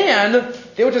this man,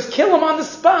 they would just kill him on the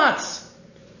spot.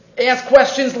 Ask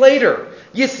questions later.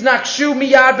 Yisnakshu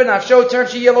miyad b'nafsho term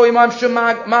sheyelo imam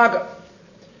shumaga.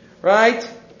 Right?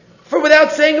 For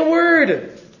without saying a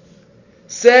word.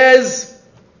 Says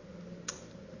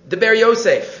the Be'er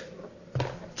Yosef.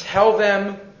 Tell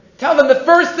them the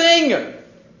first thing.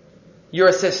 You're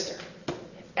a sister.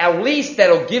 At least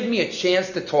that'll give me a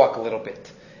chance to talk a little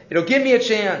bit. It'll give me a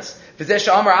chance. Take him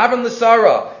from me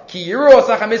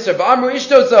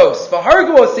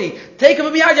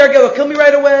out, Yargel, he'll kill me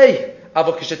right away.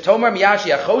 They'll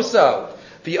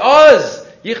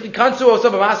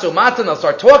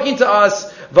start talking to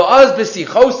us.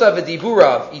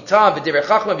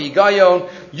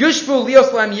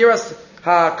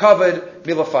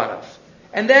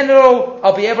 And then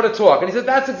I'll be able to talk. And he said,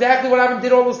 that's exactly what Avram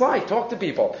did all his life. Talk to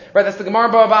people. Right? That's the Gemara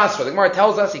in Bava Basra. The Gemara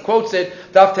tells us, he quotes it,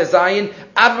 Daf Tezayin,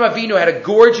 Avram Avinu had a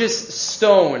gorgeous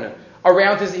stone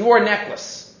around he wore a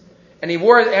necklace. And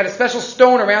had a special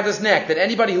stone around his neck that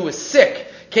anybody who was sick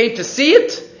came to see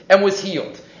it and was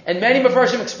healed. And many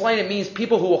Mefarshim explain it means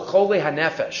people who were chole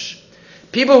hanefesh.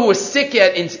 People who were sick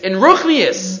in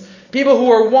ruchnius. People who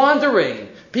were wandering.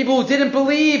 People who didn't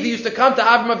believe. They used to come to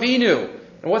Avram Avinu.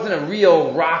 It wasn't a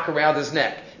real rock around his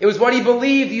neck. It was what he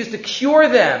believed. He used to cure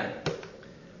them.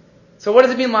 So what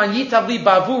does it mean? Lan yitavli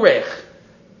bavurech.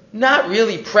 Not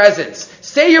really presents.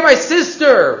 Say you're my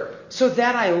sister, so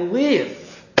that I live.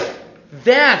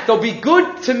 That they'll be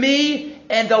good to me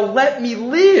and they'll let me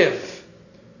live.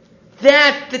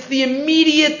 That's the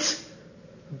immediate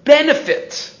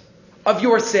benefit of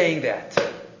your saying that.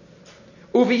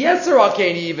 Uvi Yeser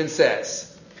Al-Kain, he even says,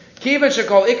 the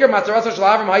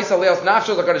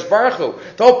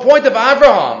whole point of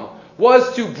Abraham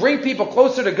was to bring people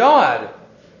closer to God.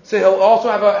 So he'll also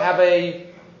have a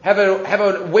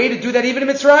way to do that even in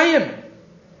Mitzrayim.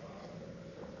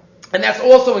 And that's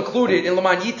also included in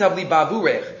Laman Yitav Li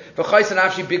Bavurech V'chayis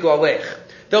Nafshi Bigla Lech.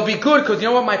 They'll be good because you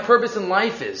know what my purpose in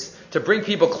life is? To bring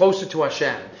people closer to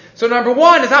Hashem. So number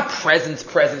one is not presence,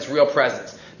 real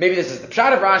presence. Maybe this is the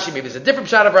pshat of Rashi, maybe it's a different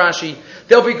pshat of Rashi.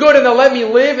 They'll be good and they'll let me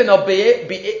live and they'll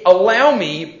allow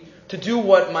me to do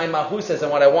what my Mahu says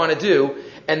and what I want to do,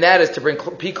 and that is to bring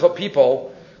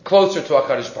people closer to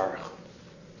HaKadosh Baruch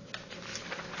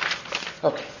Hu.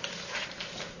 Okay.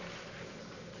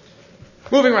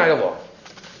 Moving right along.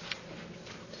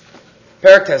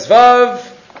 Perek Tezvav,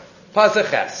 Pasuk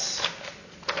Ches.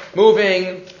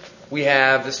 Moving, we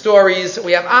have the stories,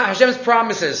 we have Hashem's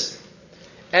promises,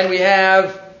 and we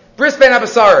have Bris Ben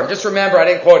Abasarim. Just remember, I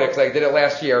didn't quote it because I did it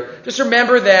last year. Just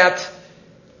remember that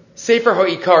Sefer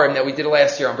HaIkarim that we did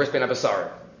last year on Bris Ben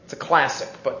Abasarim. It's a classic,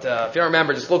 but if you don't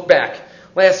remember, just look back.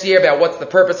 Last year about what's the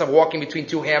purpose of walking between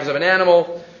two halves of an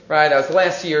animal, right? That was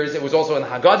last year's. It was also in the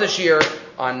Haggadah year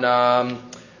on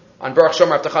Baruch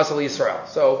Shomer Avtachas Yisrael.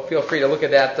 So feel free to look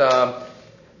at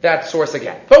that source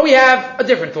again. But we have a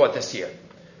different thought this year.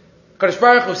 Kadosh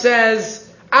Baruch Hu says,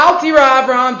 Al tira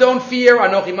Avraham, don't fear,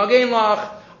 Anochi Magein Lach,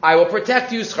 I will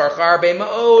protect you, Schar Be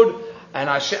Ma'od. And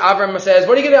Avraham says,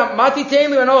 what are you going to do? Mati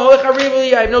Teimli,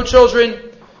 I have no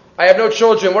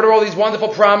children. What are all these wonderful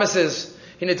promises?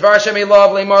 And he takes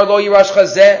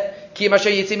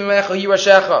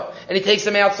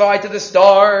them outside to the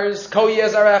stars. And he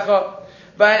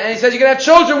says, you're going to have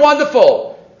children,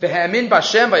 wonderful. Avraham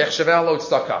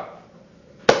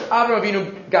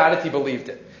Avinu got it, he believed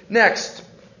it. Next,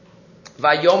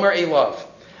 Vayomer Elav.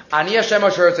 Ani Hashem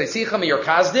asher tzeicham Ur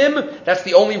Kasdim. That's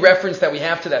the only reference that we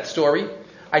have to that story.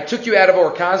 I took you out of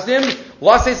Ur Kasdim.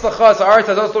 Laseis lachas haaretz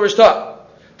hazos l'rishta.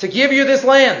 To give you this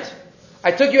land.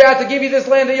 I took you out to give you this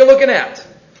land that you're looking at.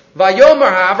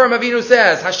 Vayomer Avram Avinu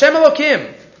says, Hashem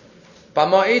Elokim.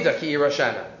 B'ma'eda ki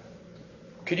irashana.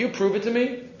 Could you prove it to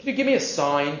me? Could you give me a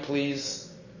sign, please?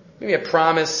 Give me a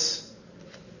promise.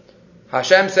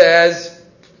 Hashem says,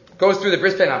 goes through the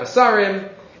Bris Ben Abasarim,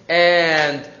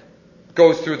 and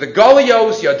goes through the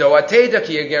Golios, Yado Ateda,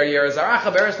 Ki Yager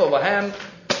Yerazaracha, Beres Lo Lahem.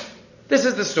 This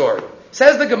is the story.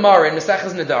 Says the Gemara in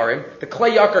Maseches Nedarim, the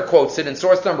Klei Yakar quotes it in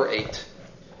source number 8.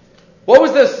 What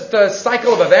was the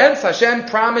cycle of events? Hashem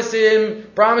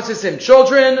promises him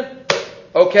children.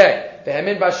 Okay.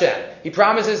 Behemin Bashem. He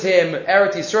promises him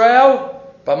Eretz Yisrael.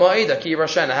 B'ma'ida ki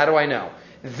Rashena. How do I know?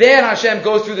 Then Hashem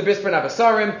goes through the Bris Ben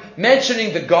Abasarim,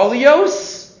 mentioning the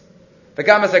Golios, the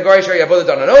Gamas Agarish Yavodah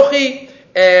Dan Anochi,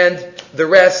 and the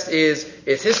rest is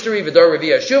history. V'dor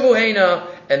Reviya Shuvu Heina,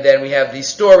 and then we have the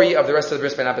story of the rest of the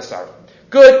Bris Ben Abasarim.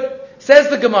 Good. Says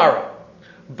the Gemara.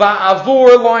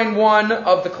 Ba'avur, line 1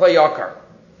 of the Klei Yakar.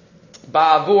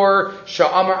 Ba'avur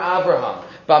Sha'amar Avraham.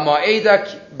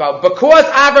 Because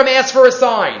Avram asked for a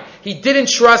sign, he didn't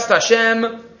trust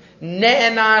Hashem.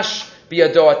 Ne'enash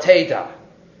b'yado ateda.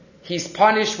 He's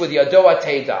punished with yado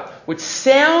ateda, which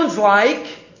sounds like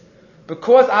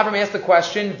because Avram asked the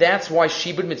question, that's why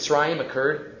Shibud Mitzrayim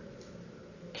occurred.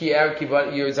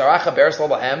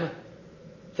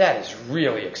 That is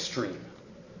really extreme.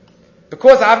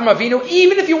 Because Avram Avinu,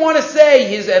 even if you want to say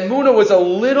his emunah was a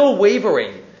little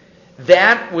wavering,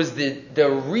 that was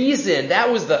the reason,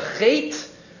 that was the chait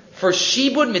for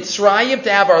Shibud Mitzrayim,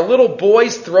 to have our little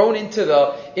boys thrown into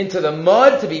the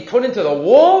mud, to be put into the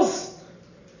walls?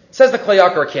 Says the Klei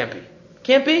Yakar, it can't be.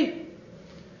 Can't be.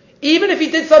 Even if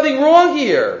he did something wrong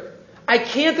here, I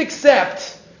can't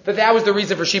accept that was the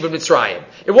reason for Shibud Mitzrayim.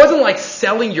 It wasn't like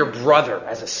selling your brother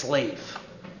as a slave.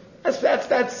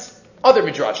 That's other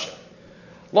midrash.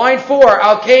 Line 4,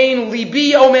 Al-Kain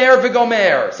libi omer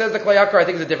v'gomer. Says the Klei Yakar, I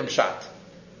think it's a different shot.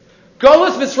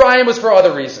 Golus Mitzrayim was for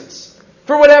other reasons.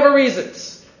 For whatever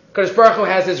reasons. Kadosh Baruch Hu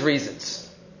has his reasons.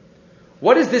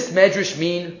 What does this medrash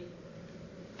mean?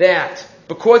 That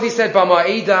because he said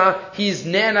B'ma'eda, he's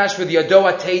ne'anash with Yado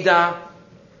Ateda.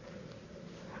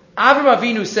 Avram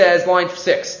Avinu says, line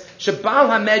 6, Shabal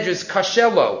HaMedrash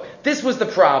Kashelo. This was the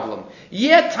problem.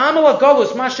 Yet Tamal HaGolus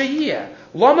Mashayiyah.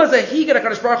 Lama Zahiga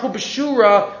HaKadosh Baruch Hu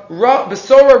B'shura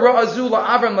B'sora Ra'azula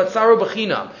Avram Latzaru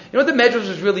B'chinam. You know what the Medrash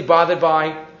was really bothered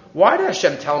by? Why did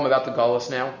Hashem tell him about the Golus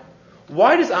now?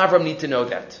 Why does Avram need to know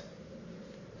that?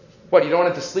 What, you don't want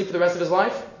him to sleep for the rest of his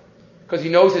life? Because he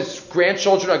knows his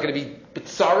grandchildren are going to be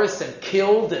bitzaris and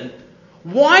killed? And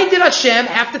Why did Hashem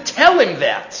have to tell him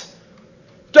that?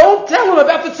 Don't tell him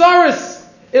about the tzaras.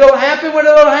 It'll happen when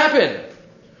it'll happen.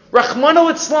 Rachman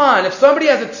al-Itzlan, if somebody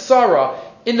has a tzara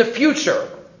in the future,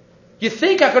 you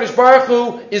think HaKadosh Baruch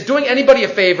Hu is doing anybody a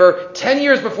favor 10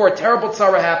 years before a terrible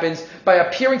tzara happens by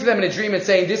appearing to them in a dream and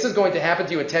saying, this is going to happen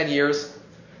to you in 10 years?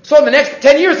 So in the next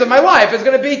 10 years of my life is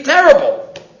going to be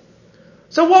terrible.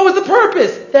 So what was the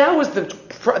purpose? That was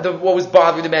what was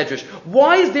bothering the Medrash.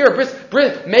 Why is there a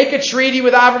bris? Make a treaty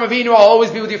with Avram Avinu, I'll always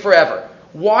be with you forever.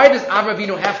 Why does Avram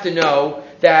Avinu have to know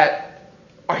that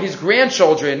his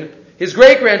grandchildren, his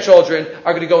great-grandchildren,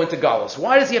 are going to go into Galus?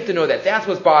 Why does he have to know that? That's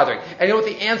what's bothering. And you know what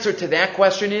the answer to that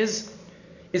question is?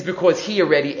 Is because he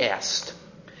already asked.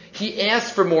 He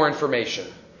asked for more information.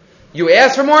 You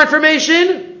ask for more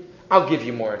information, I'll give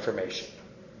you more information.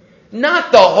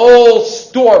 Not the whole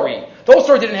story. The whole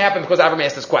story didn't happen because Avram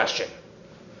asked this question.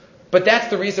 But that's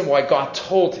the reason why God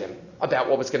told him about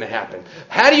what was going to happen.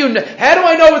 How do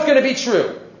I know it's going to be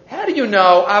true? How do you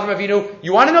know, Avram Avinu,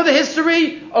 you want to know the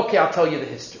history? Okay, I'll tell you the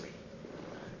history.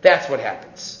 That's what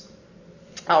happens.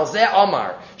 Al zeh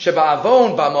amar,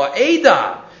 sheba'avon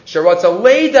ba'ma'eda, sheratza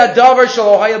leida davar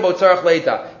shelo haya bo tzarech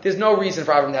leida. There's no reason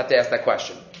for Avram to have to ask that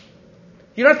question.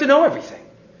 You don't have to know everything.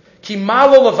 Ki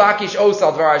malo levakish os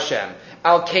al dvar Hashem,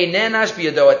 al keinenash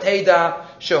biyado ateda,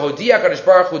 shehodia kadosh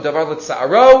baruch hu davar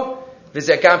l'tza'aro,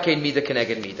 v'zeh kein mida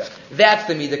keneged mida. That's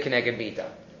the mida keneged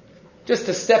mida. Just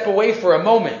to step away for a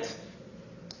moment.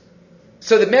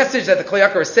 So the message that the Kli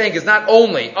Yakar is saying is not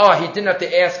only, he didn't have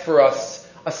to ask for us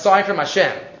a sign from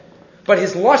Hashem, but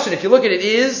his lashon, if you look at it,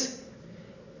 is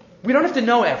we don't have to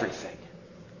know everything.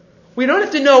 We don't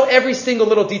have to know every single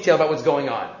little detail about what's going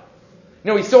on. You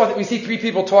know, we see 3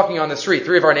 people talking on the street,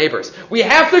 3 of our neighbors. We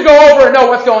have to go over and know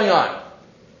what's going on.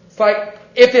 It's like,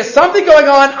 if there's something going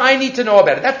on, I need to know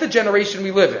about it. That's the generation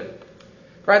we live in.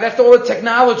 Right? That's all the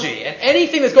technology. And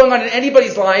anything that's going on in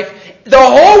anybody's life, the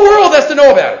whole world has to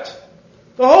know about it.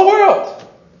 The whole world.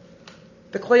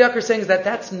 The Kli Yakar is saying is that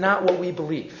that's not what we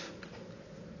believe.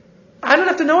 I don't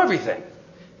have to know everything.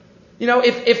 You know,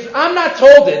 if I'm not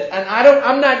told it and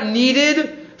I'm not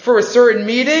needed for a certain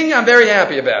meeting, I'm very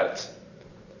happy about it.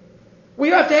 We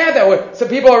have to have that. Some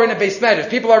people are in a base measures.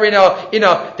 People are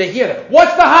they hear that.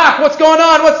 What's the hawk? What's going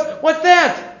on? What's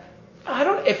that?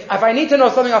 If I need to know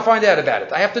something, I'll find out about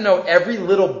it. I have to know every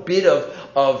little bit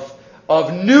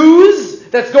of news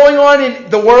that's going on in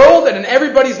the world and in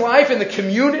everybody's life, in the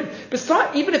community.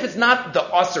 Besides, even if it's not the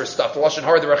usher stuff, the Lashon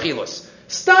Hara, the Rachilus.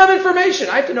 Stam information.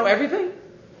 I have to know everything?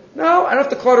 No, I don't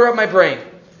have to clutter up my brain.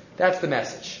 That's the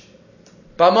message.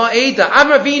 B'ma'eda,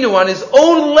 Avram Avinu on his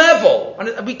own level,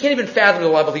 we can't even fathom the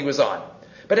level he was on.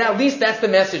 But at least that's the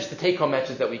message, the take-home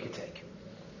message that we could take.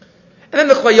 And then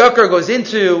the Kli Yakar goes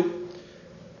into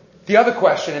the other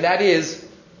question, and that is,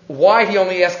 why did he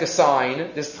only ask a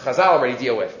sign? This Chazal already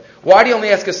deal with. Why did he only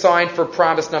ask a sign for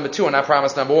promise number 2 and not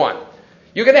promise number 1?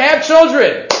 You're going to have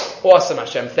children. Awesome,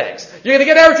 Hashem, thanks. You're going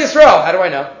to get Eretz Yisrael. How do I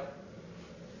know?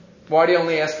 Why did he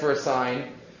only ask for a sign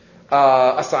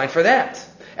for that?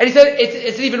 And he said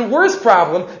it's an even worse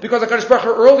problem because HaKadosh Baruch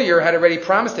Hu earlier had already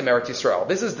promised him Eretz Yisrael.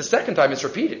 This is the second time it's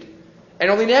repeated.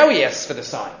 And only now he asks for the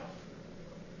sign.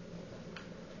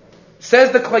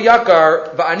 Says the Kli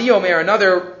Yakar, Va'ani Omer,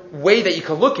 another way that you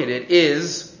can look at it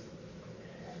is,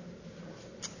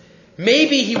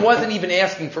 maybe he wasn't even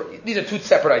asking for, these are 2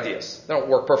 separate ideas. They don't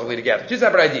work perfectly together. 2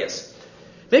 separate ideas.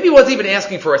 Maybe he wasn't even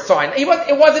asking for a sign. It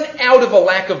wasn't out of a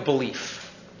lack of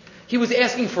belief. He was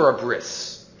asking for a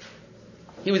bris.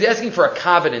 He was asking for a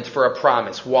covenant, for a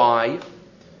promise. Why?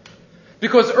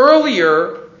 Because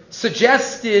earlier,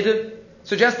 suggested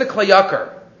Kli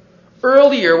Yakar,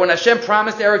 earlier when Hashem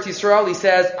promised Eretz Yisrael, he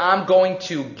says, I'm going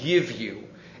to give you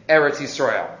Eretz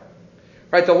Yisrael.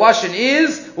 Right, the Lashon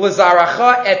is,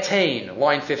 L'zaracha etain,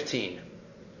 line 15.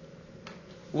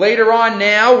 Later on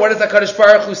now, what does HaKadosh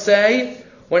Baruch Hu say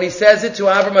when he says it to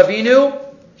Avram Avinu?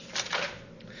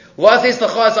 L'athes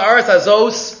l'chaz aretz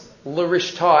azos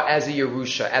l'rishta, as a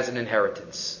Yerusha, as an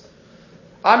inheritance.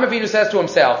 Avram Avinu says to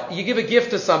himself, you give a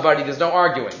gift to somebody, there's no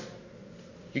arguing.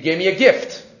 You gave me a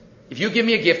gift. If you give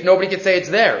me a gift, nobody can say it's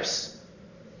theirs.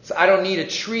 So I don't need a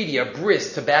treaty, a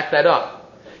bris to back that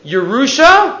up.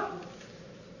 Yerusha?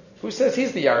 Who says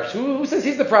he's the Yarsh? Who says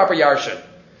he's the proper Yarshan?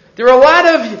 There are a lot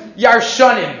of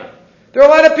Yarshanim. There are a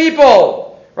lot of people.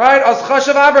 Right? As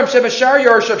chashav Avram shebashar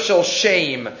Yarshav shel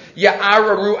shem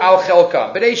ya'araru al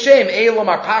chelka. B'nei shem elam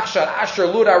akachshat asher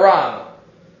lud aram.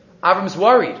 Avram's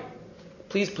worried.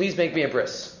 Please make me a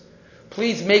bris.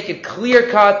 Please make it clear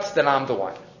cut that I'm the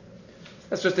one.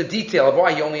 That's just a detail of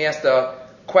why he only asked the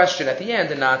question at the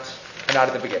end and not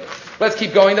at the beginning. Let's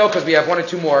keep going though, because we have 1 or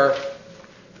 2 more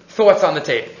thoughts on the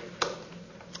table.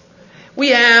 We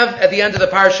have, at the end of the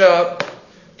Parsha,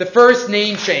 the first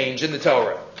name change in the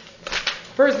Torah.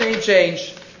 First name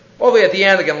change, all the way at the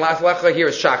end, again, Lech Lecha here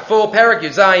is Shak full, Parak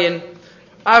Yuzayin,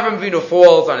 Avram Avinu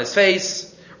falls on his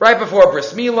face, right before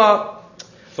Bris Milah,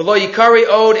 V'lo Yikari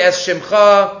Od Es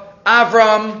Shimcha,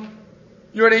 Avram,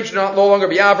 your name should no longer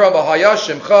be Avram, V'haya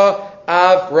Shimcha,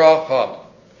 Avraham.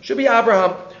 Should be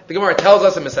Abraham. The Gemara tells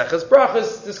us in Maseches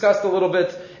Brachos, discussed a little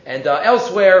bit, and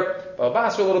elsewhere, Baba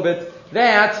Basra a little bit,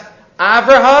 that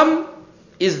Avraham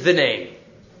is the name.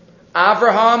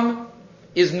 Avraham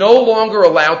is no longer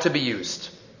allowed to be used.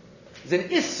 It's an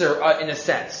Isser in a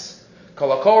sense.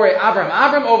 Kolakore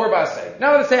Avram over Basay.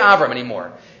 Not allowed to say Avram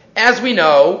anymore. As we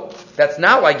know, that's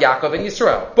not like Yaakov and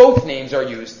Yisrael. Both names are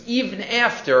used, even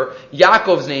after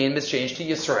Yaakov's name is changed to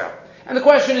Yisrael. And the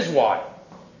question is why?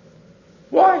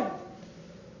 Why?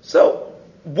 So,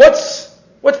 what's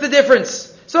the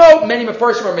difference? So, many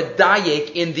Mefarshim are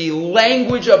medayek in the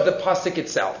language of the pasuk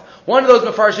itself. One of those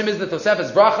Mefarshim is the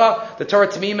Tosefes Bracha, the Torah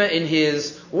Tamima, in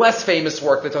his less famous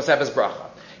work, the Tosefes Bracha.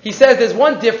 He says there's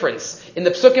one difference in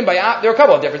the psukim there are a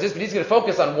couple of differences, but he's going to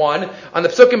focus on one, on the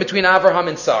psukim between Avraham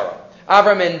and Sarah.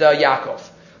 Avram and Yaakov.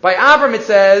 By Avram it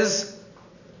says,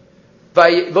 Lo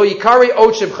Yikari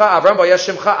Od Shimcha Avram, V'haya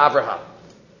Shimcha Avraham.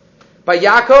 By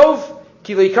Yaakov,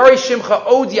 Ki Lo Yikari Shimcha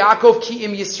Od Yaakov, Ki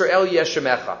Im Yisrael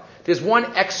Yeshemecha. There's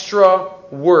one extra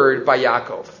word by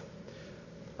Yaakov.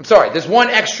 There's one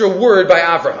extra word by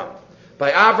Avraham.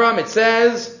 By Avram it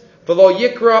says, V'lo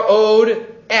Yikra Od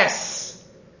Es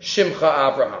Shimcha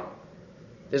Avraham.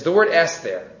 There's the word Es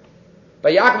there.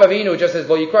 By Yaakov Avinu it just says,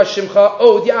 Lo Yikra Shimcha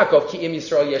Od Yaakov, Ki Im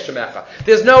Yisrael Yeshemecha.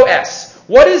 There's no S.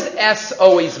 What does S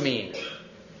always mean?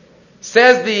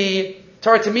 Says the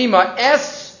Torah Tamima,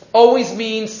 S always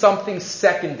means something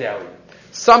secondary.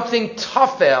 Something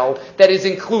tafel that is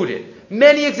included.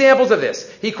 Many examples of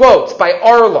this. He quotes by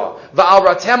Arla, Va'al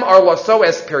Ratem Arla so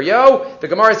es Piryo. The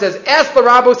Gemara says, Es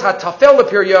larabos ha-tafel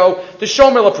le-piryo, the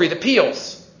shomer le-pri, the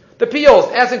peels. The peels,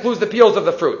 S includes the peels of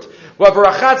the fruit.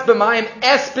 V'barachatz b'mayim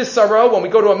es bisaro, when we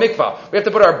go to a mikvah, we have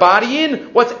to put our body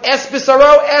in. What's es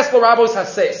bisaro? Es larabos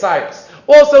ha-cyrus.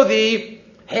 Also the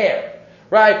hair.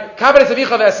 Right? Kabedet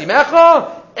avicha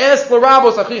v'esimecha, es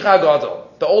larabos achicha gadol.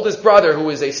 The oldest brother who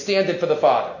is a stand-in for the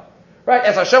father. Right?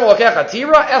 Es Hashem Elokecha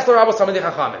tira, es l'rabos hamidei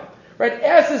chachamim. Right?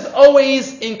 S is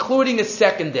always including a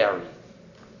secondary.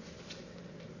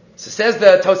 So says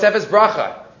the Tosefes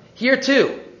Bracha. Here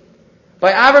too.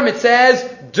 By Avram it says,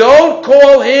 don't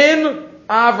call him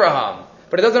Avraham.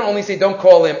 But it doesn't only say don't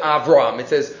call him Avram. It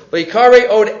says, Leikare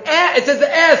od it says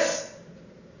the S.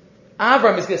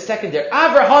 Avram is the secondary.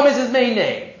 Avraham is his main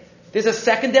name. There's a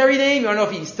secondary name. You don't know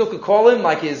if he still could call him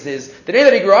like the name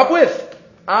that he grew up with.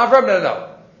 Avram, no.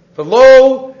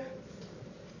 V'lo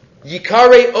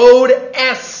Yikare Od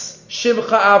Es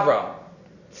Shimcha Avram.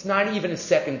 It's not even a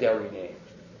secondary name.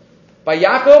 By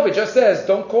Yaakov, it just says,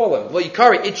 don't call him. Lo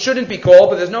Yikare, it shouldn't be called,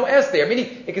 but there's no S there.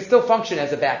 Meaning, it can still function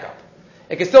as a backup.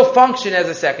 It can still function as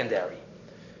a secondary.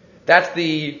 That's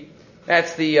the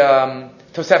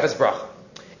Tosefes Bracha.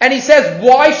 And he says,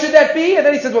 why should that be? And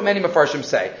then he says what many Mefarshim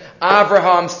say.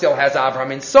 Avraham still has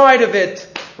Avraham inside of it.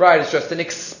 Right? It's just an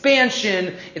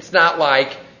expansion. It's not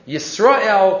like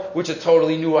Yisrael, which is a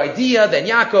totally new idea than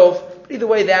Yaakov. But either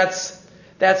way, that's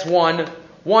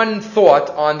one thought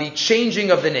on the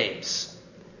changing of the names.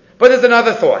 But there's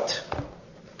another thought.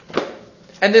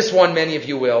 And this one many of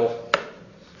you will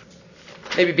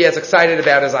maybe be as excited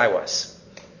about as I was.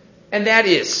 And that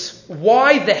is,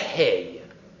 why the hay?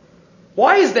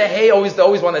 Why is the hay always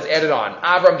one that's added on?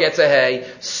 Avram gets a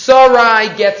hay.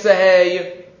 Sarai gets a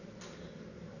hay.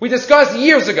 We discussed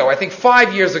years ago, I think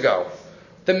 5 years ago,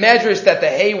 the medrash that the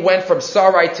hay went from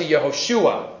Sarai to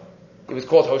Yehoshua. It was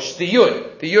called the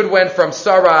Yud. The Yud went from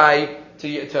Sarai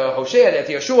to Hoshea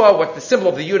to Yeshua. What's the symbol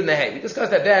of the Yud and the hay? We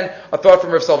discussed that then, a thought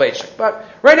from Rav Salvation. But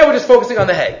right now we're just focusing on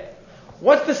the hay.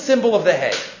 What's the symbol of the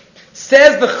hay?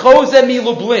 Says the Chose mi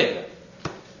Lublin.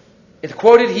 It's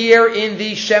quoted here in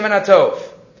the Shemen HaTov.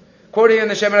 Quoted here in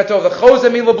the Shemen HaTov, the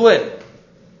Chose mi Lublin.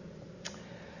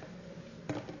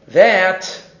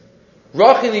 That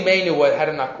Rachel Imenu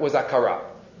was Akara.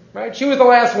 Right? She was the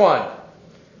last one.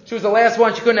 She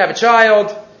couldn't have a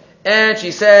child. And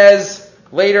she says,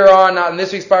 later on in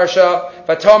this week's parsha,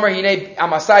 Vatomer hine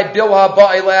amasai bilha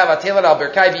ba'ileh vatelet al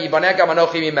berkai v'ibaneka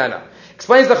manochi mimena.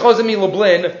 Explains the Chose mi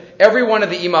Lublin, every one of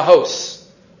the imahos,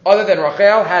 other than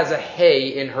Rachel, has a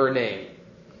hay in her name.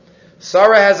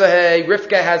 Sarah has a hay,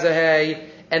 Rivka has a hay,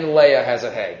 and Leah has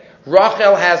a hay.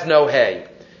 Rachel has no hay.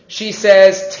 She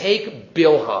says, take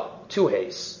Bilhah, 2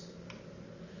 hays.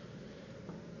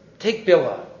 Take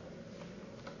Bilhah.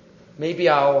 Maybe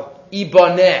I'll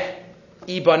Ibaneh.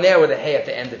 Ibaneh with a hay at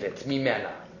the end of it.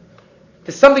 Mimena.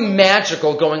 There's something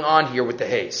magical going on here with the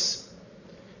hays.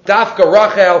 Dafka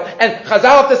Rachel, and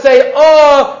Chazal have to say,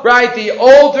 right, the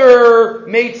older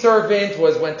maidservant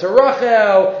went to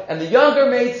Rachel, and the younger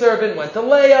maidservant went to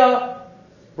Leah.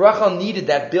 Rachel needed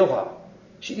that Bilhah.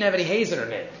 She didn't have any hays in her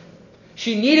name.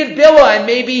 She needed Bilhah, and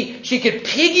maybe she could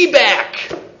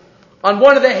piggyback on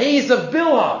one of the hays of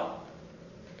Bilhah.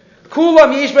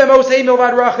 Kulam yish b'hem osei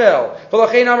milvad Rachel.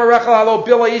 V'lachein amar Rachel halo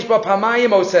Bilhah yish b'hem pamayim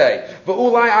osei.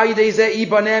 V'ulai ayidei zeh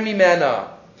ibaneh mimena.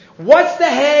 What's the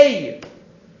hay?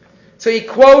 So he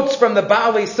quotes from the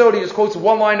Baal Yisod, he just quotes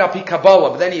one line up, he Kabbalah,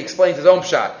 but then he explains his own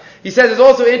pshat. He says it's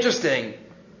also interesting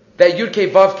that Yud Kei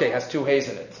Vav Kei has two hays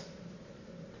in it.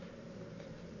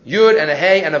 Yud and a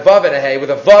hay and a Vav and a hay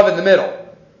with a Vav in the middle.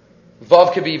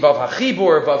 Vav could be Vav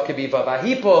HaChibur, Vav could be Vav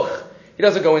HaHipuch. He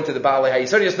doesn't go into the Baal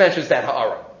Yisod, he just mentions that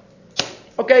Ha'ara.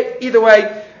 Okay, either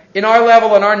way, in our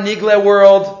level, in our Nigle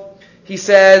world, he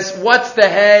says, what's the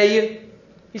hay?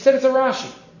 He said it's a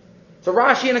Rashi. It's a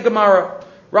Rashi and a Gemara.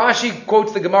 Rashi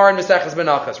quotes the Gemara in Maseches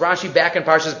Menachos. Rashi back in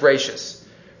Parshas Bereishis.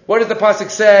 What does the pasuk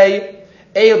say?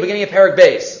 Eil, beginning of Perek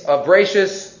Beis of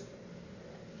Bereishis.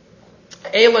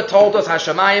 Eila told us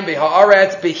Hashamayim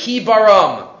b'ha'aretz b'hi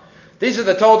baram. These are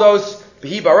the toldos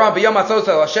b'hi baram b'yom atzos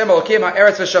el Hashem elokim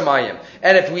ha'eretz v'shamayim.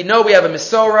 And if we know we have a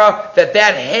Mesorah,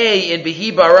 that hay in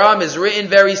b'hi baram is written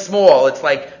very small. It's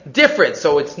like different,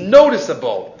 so it's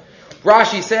noticeable.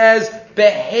 Rashi says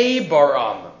b'hei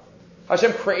baram.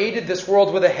 Hashem created this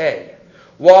world with a hay.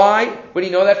 Why? Where do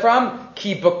you know that from?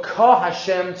 Ki b'ka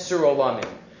Hashem tzur olamim.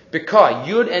 B'ka,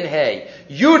 Yud and Hay.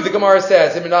 Yud, the Gemara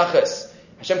says in Menachos,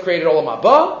 Hashem created olam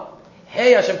haba.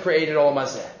 Hay, Hashem created olam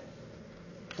hazeh.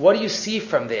 What do you see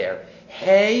from there?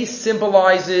 Hay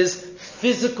symbolizes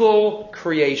physical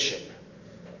creation.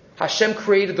 Hashem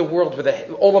created the world with a hay,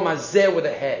 olam hazeh with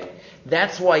a hay.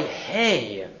 That's why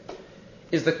hay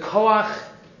is the koach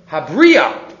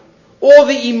habriya. All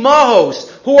the imahos,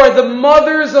 who are the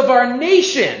mothers of our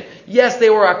nation. Yes,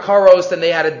 they were akaros and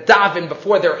they had a daven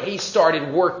before their hay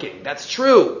started working. That's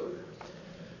true.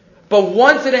 But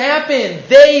once it happened,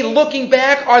 they, looking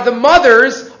back, are the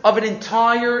mothers of an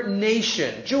entire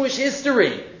nation. Jewish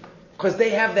history. Because they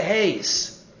have the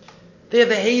hays. They have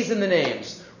the hays in the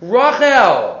names.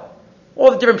 Rachel.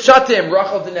 All the different pshatim.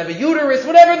 Rachel didn't have a uterus.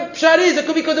 Whatever the pshat is, it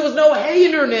could be because there was no hay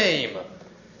in her name.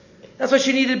 That's why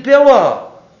she needed Bilhah.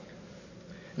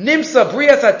 Nimsa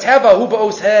brias ateva hu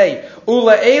ba'os hay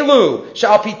ula elu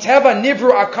sha'al pi teva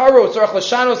nivru akaros tzarach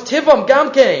l'shanos tivam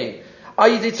gamkein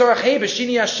ayidei tzarach hay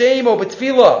b'shini Hashem o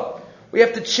b'tfila. We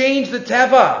have to change the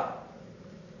teva.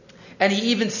 And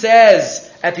he even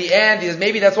says at the end, he says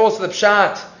maybe that's also the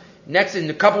pshat. Next in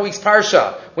a couple weeks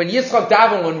parsha, when Yitzchak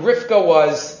daven, when Rivka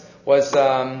was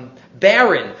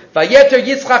barren, vayeter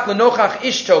Yitzchak lenochach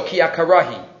ishto ki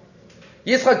akarahi.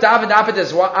 Yitzchak davened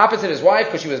opposite his wife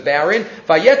because she was barren.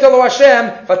 Vayetelo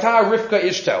Hashem v'tah Rivka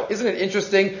ishto. Isn't it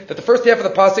interesting that the first half of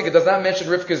the pasuk it does not mention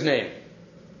Rivka's name?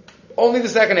 Only the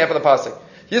second half of the pasuk.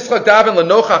 Yitzchak davened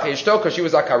lenochach ishto because she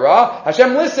was akara.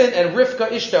 Hashem listened and Rivka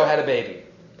ishto had a baby.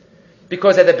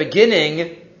 Because at the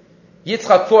beginning,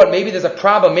 Yitzchak thought maybe there's a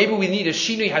problem. Maybe we need a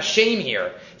shinui Hashem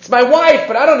here. It's my wife,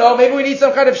 but I don't know. Maybe we need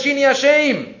some kind of shinui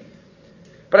Hashem.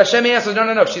 But Hashem answers,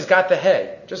 no, she's got the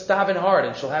hay. Just daven hard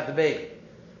and she'll have the baby.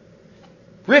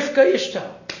 Rivka ishto.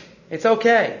 It's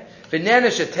okay.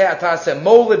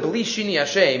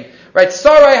 Right,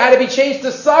 Sarai had to be changed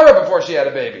to Sarah before she had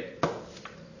a baby.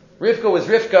 Rivka was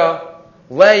Rivka,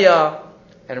 Leah,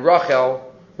 and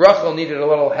Rachel. Rachel needed a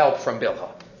little help from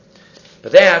Bilhah.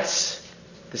 But that's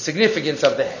the significance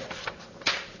of the hay.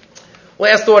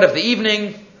 Last thought of the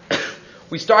evening.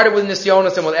 We started with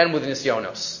Nisyonos and we'll end with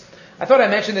Nisyonos. I thought I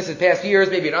mentioned this in past years,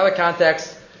 maybe in other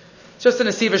contexts. It's just a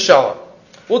Nesiva Shalom.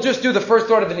 We'll just do the first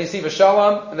thought of the Nesiva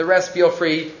Shalom, and the rest feel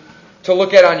free to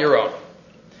look at on your own. It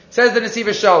says the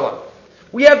Nesiva Shalom.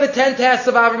 We have the 10 tasks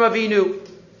of Avram Avinu.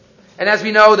 And as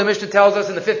we know, the Mishnah tells us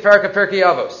in the 5th parak of Pirkei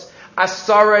Avos,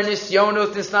 Asara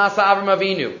Nisyonos Nisnasa Avram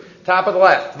Avinu. Top of the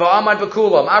left. Va'amad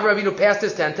B'kulam. Avram Avinu passed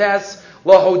his 10 tasks.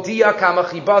 Lahodia Kama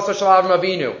Chibasa Shal Avram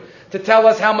Avinu. To tell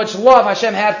us how much love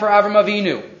Hashem had for Avram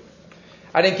Avinu.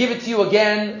 I didn't give it to you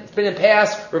again. It's been in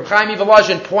past. Reb Chaim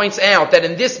Volozhin points out that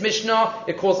in this Mishnah,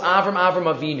 it calls Avram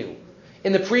Avinu.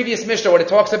 In the previous Mishnah, when it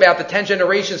talks about the 10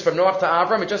 generations from Noach to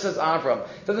Avram, it just says Avram.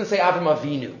 It doesn't say Avram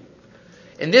Avinu.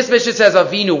 In this Mishnah, it says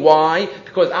Avinu. Why?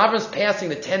 Because Avram's passing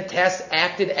the 10 tests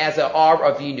acted as an Ar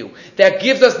Avinu. That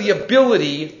gives us the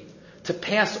ability to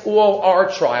pass all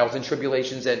our trials and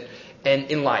tribulations and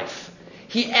in life.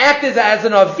 He acted as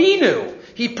an Avinu.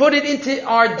 He put it into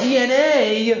our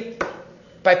DNA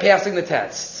by passing the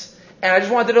tests. And I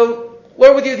just wanted to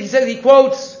learn with you.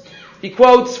 He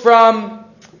quotes from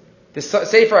the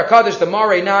Sefer HaKadosh, the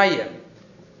Marei Nayim.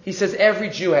 He says every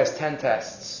Jew has 10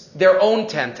 tests, their own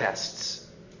 10 tests.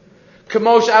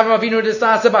 Kamosh Avram Avinu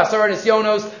nisnasa b'asar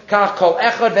nisyonos, kach kol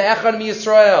echad ve'echad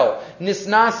miYisrael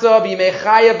nisnasa b'yimei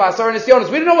chaya b'asar nisyonos.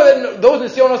 We don't know what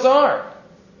those nisyonos are.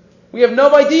 We have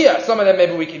no idea. Some of them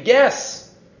maybe we could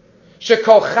guess.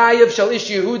 Shekol chayav shel ish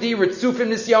Yehudi ritzufim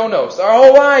nisyonos. Our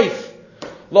whole life.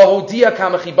 Lo hodia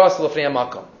kama chibas l'fnei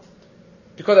hamakom.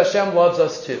 Because Hashem loves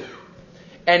us too.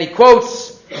 And he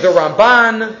quotes the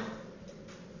Ramban.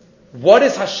 What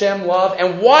does Hashem love?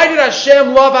 And why did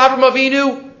Hashem love Avram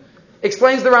Avinu?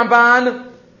 Explains the Ramban.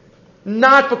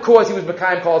 Not because he was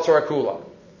Mekayim Kol Torah Kula,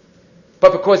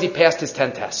 but because he passed his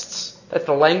 10 tests. That's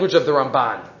the language of the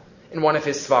Ramban in one of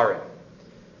his Svarim.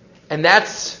 And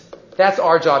that's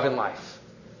our job in life.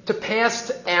 To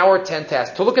pass our 10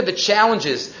 tests. To look at the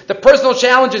challenges, the personal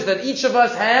challenges that each of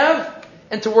us have,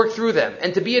 and to work through them.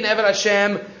 And to be an Eved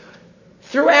Hashem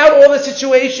throughout all the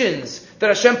situations that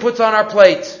Hashem puts on our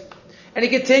plate. And he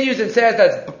continues and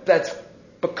says that's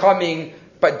becoming,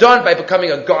 but done by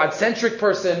becoming a God-centric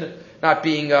person, not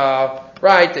being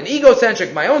an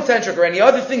ego-centric, my own-centric, or any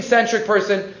other thing-centric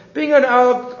person, being a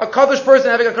Kadosh person,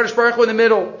 having a Kadosh Baruch Hu in the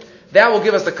middle. That will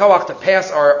give us the koach to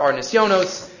pass our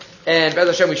nisyonos, and Be'ez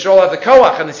Hashem, we should all have the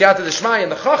koach and the siyata d'shmai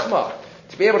and the chachma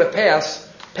to be able to pass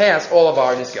all of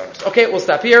our nisyonos. Okay, we'll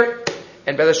stop here,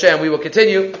 and Be'ez Hashem, we will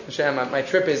continue. Hashem, my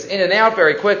trip is in and out,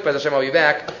 very quick. Be'ez Hashem, I'll be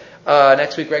back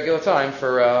next week, regular time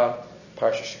for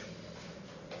Parsha Shir.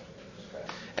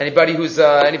 Anybody who's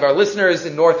any of our listeners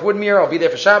in North Woodmere, I'll be there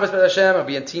for Shabbos, Be'ez Hashem. I'll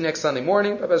be in T next Sunday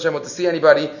morning. Be'ez Hashem, want to see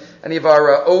anybody, any of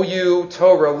our OU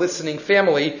Torah listening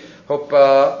family. Hope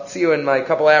see you in my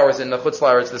couple hours in the Chutz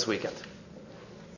La'aretz this weekend.